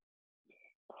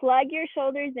 Plug your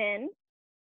shoulders in.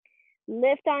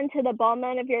 Lift onto the ball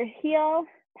mount of your heel.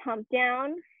 Pump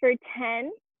down for 10,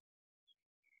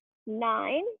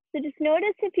 9. So just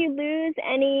notice if you lose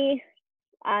any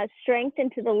strength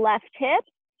into the left hip.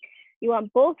 You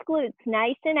want both glutes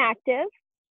nice and active.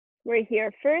 We're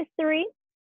here for 3,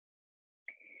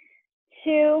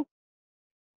 2,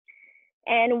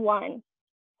 and 1.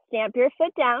 Stamp your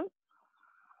foot down.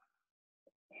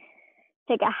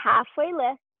 Take a halfway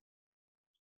lift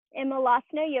in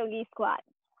Malasana Yogi Squat.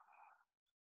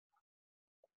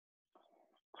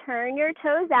 Turn your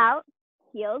toes out,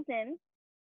 heels in.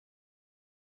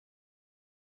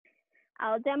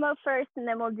 I'll demo first and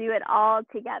then we'll do it all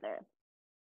together.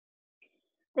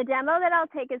 The demo that I'll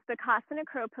take is Vinyasa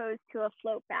Crow Pose to a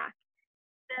float back.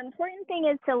 The important thing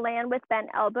is to land with bent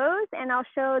elbows, and I'll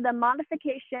show the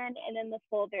modification and then the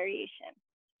full variation.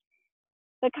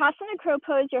 Vinyasa Crow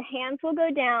Pose, your hands will go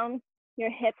down, your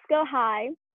hips go high,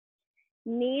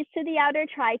 knees to the outer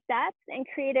triceps, and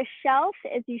create a shelf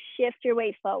as you shift your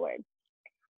weight forward.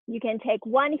 You can take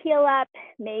one heel up,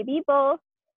 maybe both.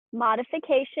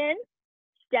 Modification,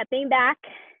 stepping back,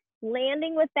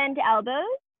 landing with bent elbows.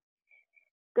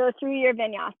 Go through your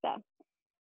vinyasa.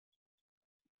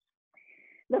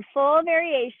 The full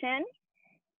variation,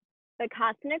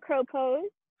 Vinyasa Crow Pose.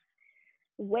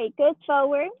 Weight goes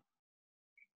forward,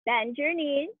 bend your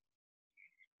knees,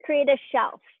 create a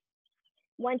shelf.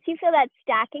 Once you feel that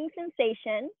stacking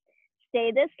sensation,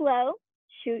 stay this low,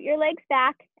 shoot your legs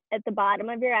back at the bottom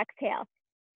of your exhale.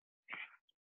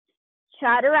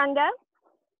 Chaturanga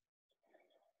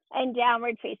and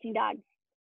downward facing dog.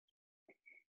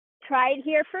 Try it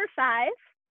here for 5.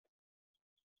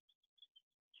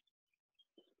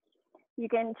 You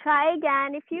can try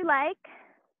again if you like.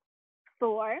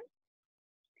 4.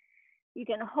 You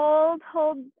can hold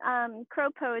crow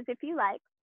pose if you like.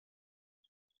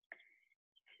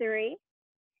 3,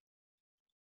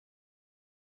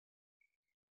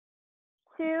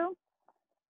 2,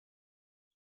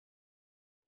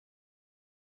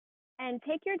 and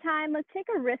take your time. Let's take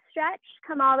a wrist stretch.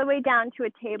 Come all the way down to a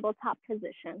tabletop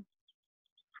position.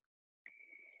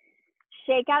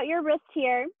 Shake out your wrist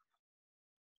here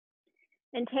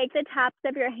and take the tops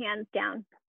of your hands down.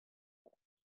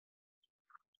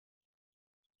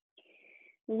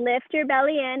 Lift your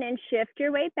belly in and shift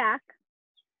your weight back.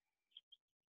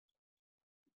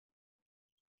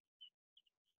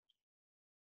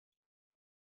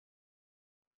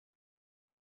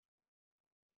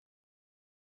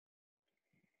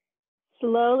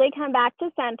 Slowly come back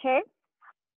to center.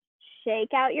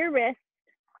 Shake out your wrist.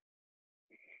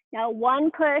 Now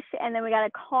 1 push, and then we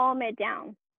gotta calm it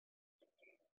down.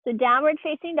 So downward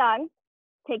facing dog,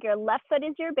 take your left foot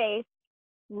as your base,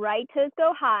 right toes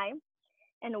go high,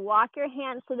 and walk your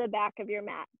hands to the back of your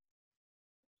mat.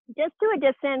 Just to a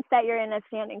distance that you're in a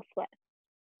standing split.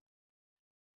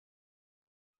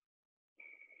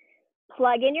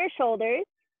 Plug in your shoulders.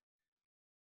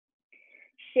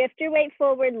 Shift your weight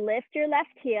forward, lift your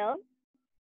left heel.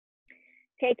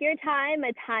 Take your time,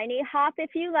 a tiny hop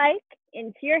if you like,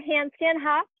 into your handstand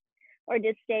hop, or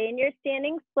just stay in your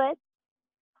standing split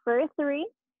for 3,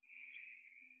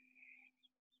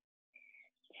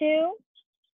 2,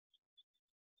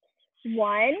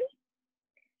 1.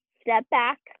 Step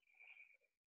back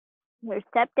or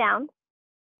step down.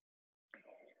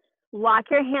 Walk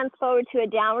your hands forward to a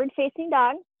downward facing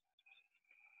dog.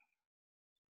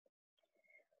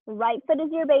 Right foot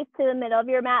is your base to the middle of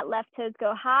your mat, left toes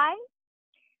go high.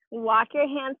 Walk your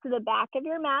hands to the back of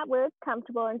your mat where it's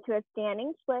comfortable into a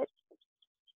standing split.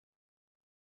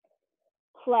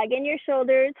 Plug in your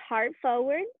shoulders, heart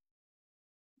forward.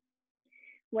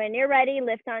 When you're ready,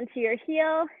 lift onto your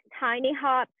heel, tiny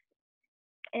hops,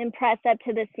 and press up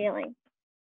to the ceiling.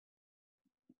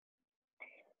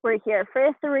 We're here for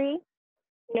 3.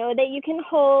 Know that you can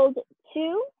hold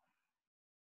 2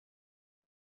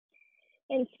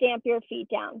 and stamp your feet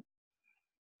down.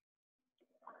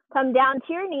 Come down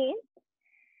to your knees.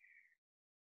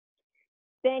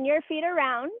 Spin your feet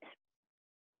around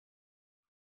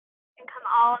and come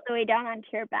all the way down onto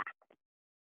your back.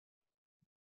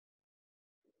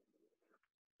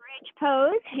 Bridge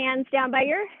pose, hands down by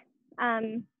your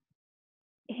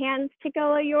hands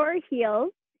tickle your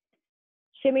heels.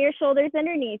 Shimmy your shoulders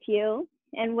underneath you.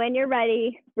 And when you're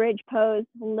ready, bridge pose,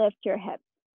 lift your hips.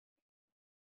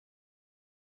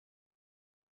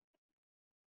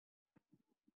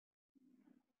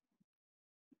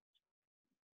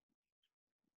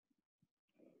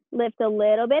 Lift a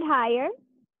little bit higher.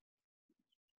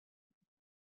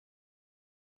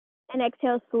 And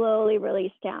exhale, slowly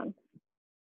release down.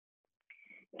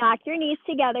 Knock your knees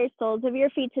together, soles of your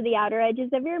feet to the outer edges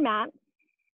of your mat.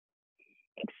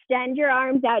 Extend your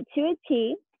arms out to a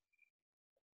T.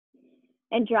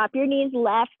 And drop your knees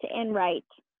left and right.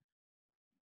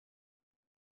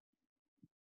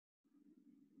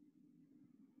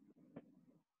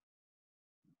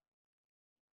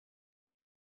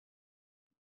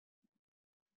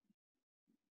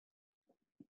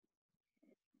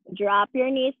 Drop your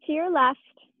knees to your left.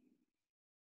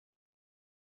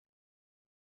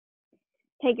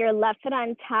 Take your left foot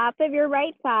on top of your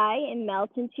right thigh and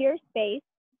melt into your space.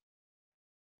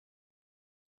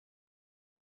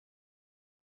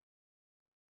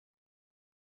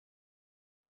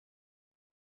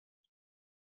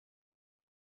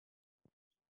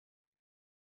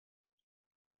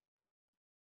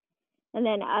 And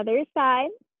then other side,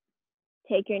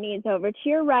 take your knees over to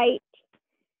your right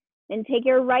and take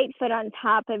your right foot on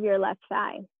top of your left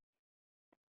thigh.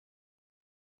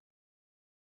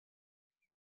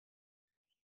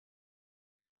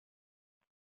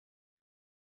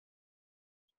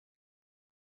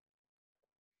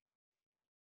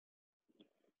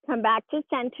 Come back to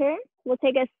center. We'll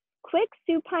take a quick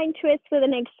supine twist with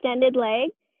an extended leg.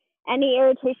 Any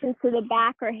irritations to the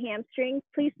back or hamstrings,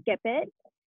 please skip it.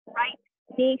 Right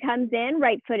knee comes in,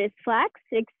 right foot is flexed.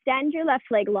 Extend your left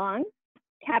leg long.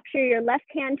 Capture your left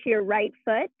hand to your right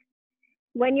foot.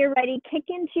 When you're ready, kick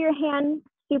into your hand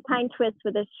supine twist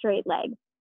with a straight leg.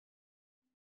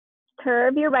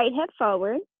 Curve your right hip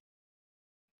forward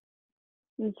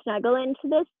and snuggle into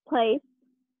this place.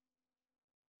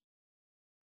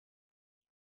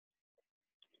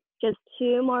 Just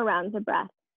 2 more rounds of breath.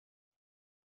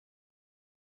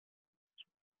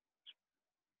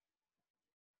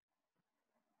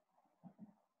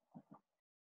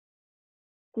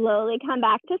 Slowly come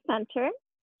back to center.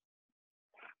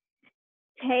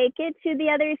 Take it to the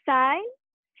other side.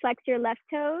 Flex your left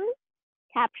toes,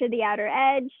 capture the outer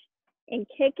edge, and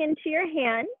kick into your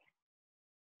hand.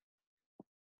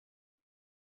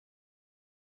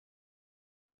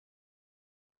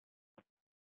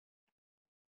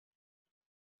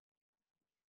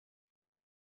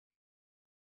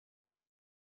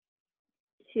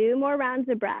 Two more rounds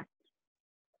of breath.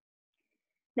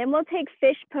 Then we'll take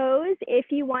fish pose. If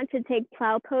you want to take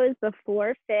plow pose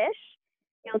before fish,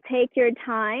 you'll take your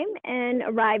time and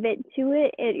arrive to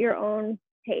it at your own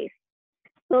pace.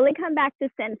 Slowly come back to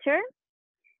center.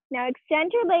 Now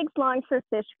extend your legs long for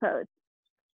fish pose.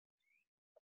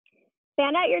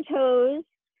 Fan out your toes,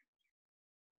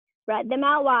 spread them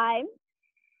out wide,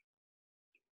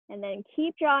 and then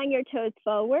keep drawing your toes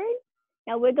forward.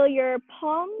 Now wiggle your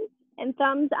palms and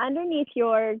thumbs underneath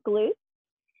your glutes.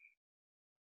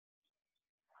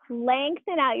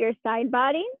 Lengthen out your side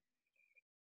body.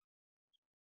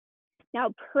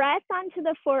 Now press onto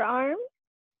the forearms.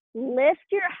 Lift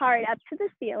your heart up to the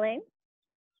ceiling.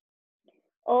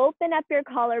 Open up your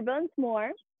collarbones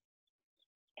more.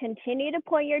 Continue to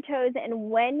point your toes, and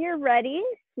when you're ready,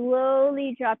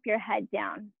 slowly drop your head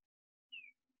down.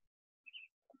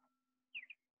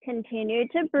 Continue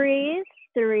to breathe.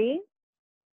 3.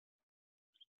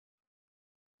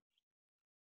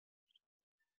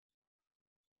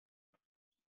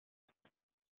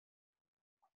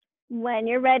 When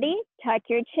you're ready, tuck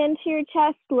your chin to your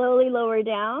chest, slowly lower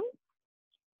down.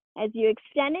 As you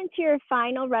extend into your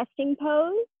final resting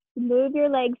pose, move your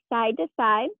legs side to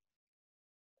side.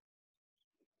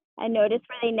 And notice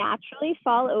where they naturally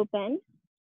fall open.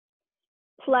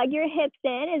 Plug your hips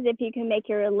in as if you can make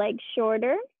your legs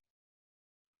shorter.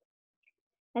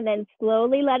 And then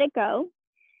slowly let it go.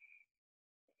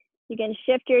 You can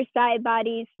shift your side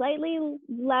body slightly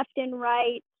left and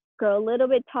right. Go a little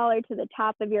bit taller to the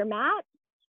top of your mat.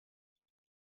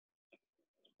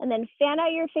 And then fan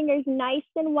out your fingers nice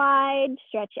and wide,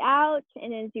 stretch out,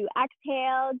 and as you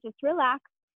exhale, just relax.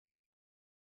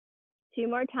 2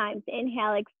 more times.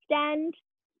 Inhale, extend.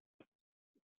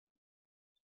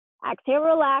 Exhale,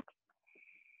 relax.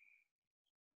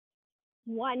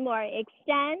 1 more,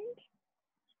 extend.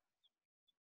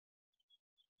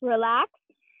 Relax.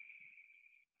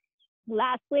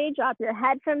 Lastly, drop your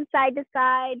head from side to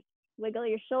side. Wiggle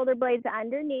your shoulder blades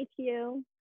underneath you.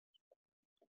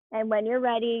 And when you're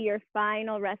ready, your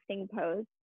final resting pose.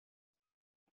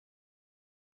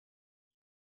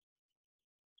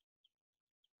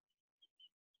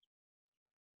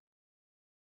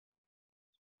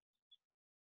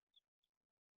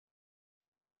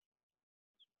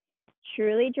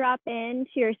 Truly drop into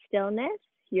your stillness,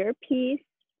 your peace.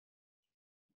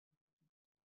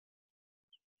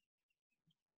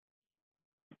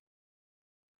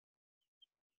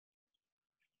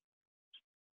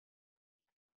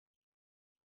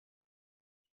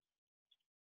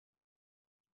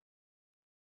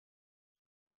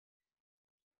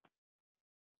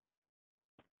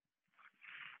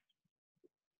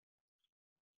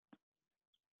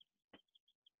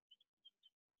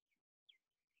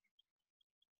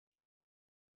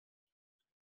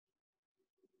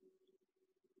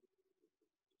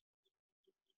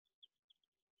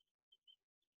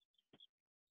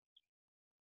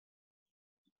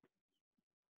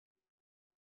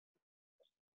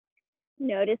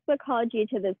 Notice what called you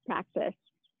to this practice.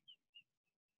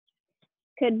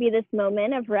 Could be this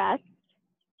moment of rest.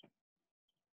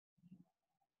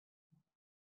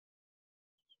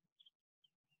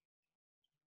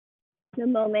 The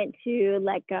moment to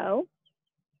let go.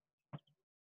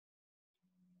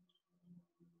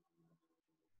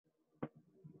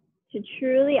 To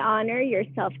truly honor your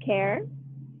self-care.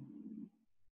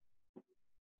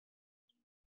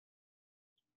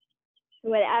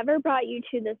 Whatever brought you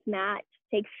to this mat,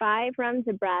 take 5 rounds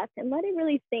of breath and let it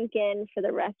really sink in for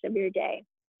the rest of your day.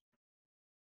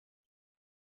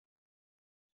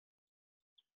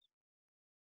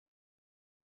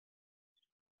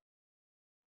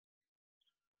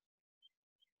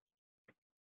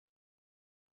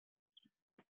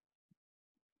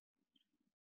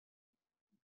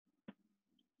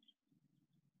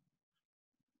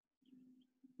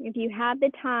 If you have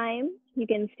the time, you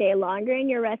can stay longer in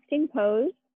your resting pose.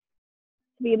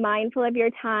 Be mindful of your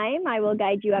time. I will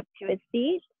guide you up to a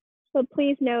seat, but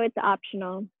please know it's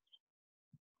optional.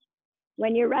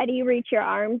 When you're ready, reach your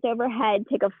arms overhead,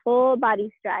 take a full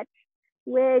body stretch,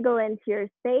 wiggle into your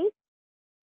space.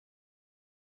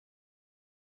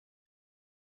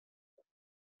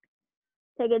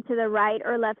 Take it to the right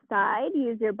or left side.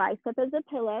 Use your bicep as a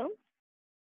pillow.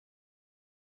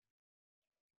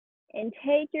 And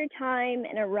take your time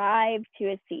and arrive to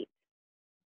a seat.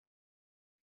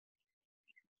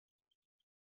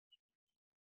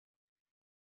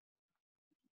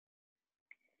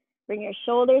 Bring your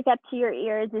shoulders up to your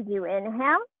ears as you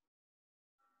inhale.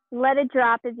 Let it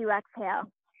drop as you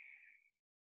exhale.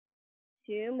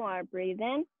 2 more, breathe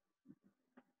in.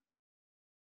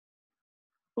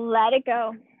 Let it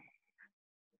go.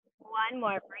 1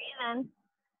 more, breathe in.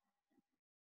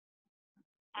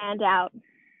 And out.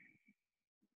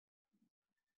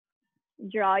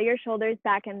 Draw your shoulders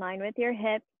back in line with your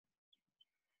hips.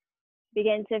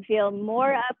 Begin to feel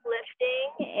more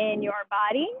uplifting in your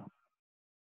body,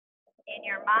 in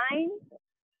your mind,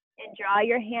 and draw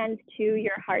your hands to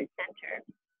your heart center.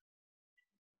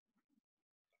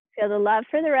 Feel the love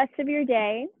for the rest of your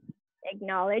day.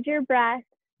 Acknowledge your breath.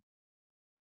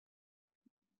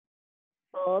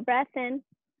 Full breath in.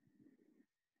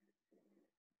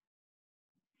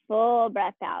 Full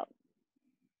breath out.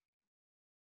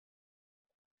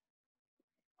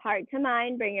 Heart to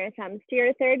mind, bring your thumbs to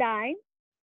your third eye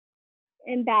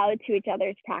and bow to each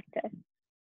other's practice.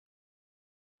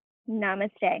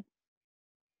 Namaste.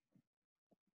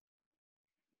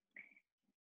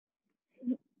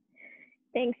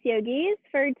 Thanks, yogis,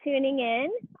 for tuning in.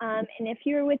 And if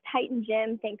you're with Titan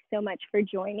Gym, thanks so much for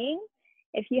joining.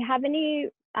 If you have any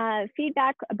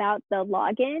feedback about the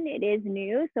login, it is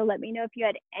new, so let me know if you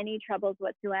had any troubles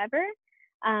whatsoever.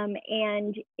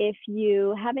 And if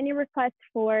you have any requests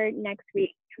for next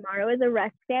week, tomorrow is a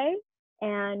rest day,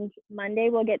 and Monday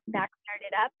we'll get back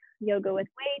started up, yoga with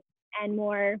weights and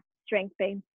more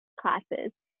strength-based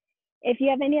classes. If you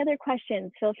have any other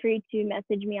questions, feel free to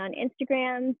message me on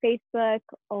Instagram, Facebook,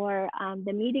 or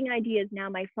the meeting ID is now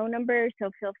my phone number, so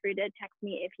feel free to text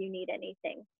me if you need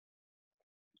anything.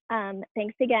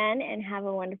 Thanks again and have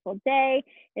a wonderful day.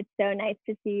 It's so nice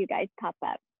to see you guys pop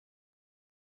up.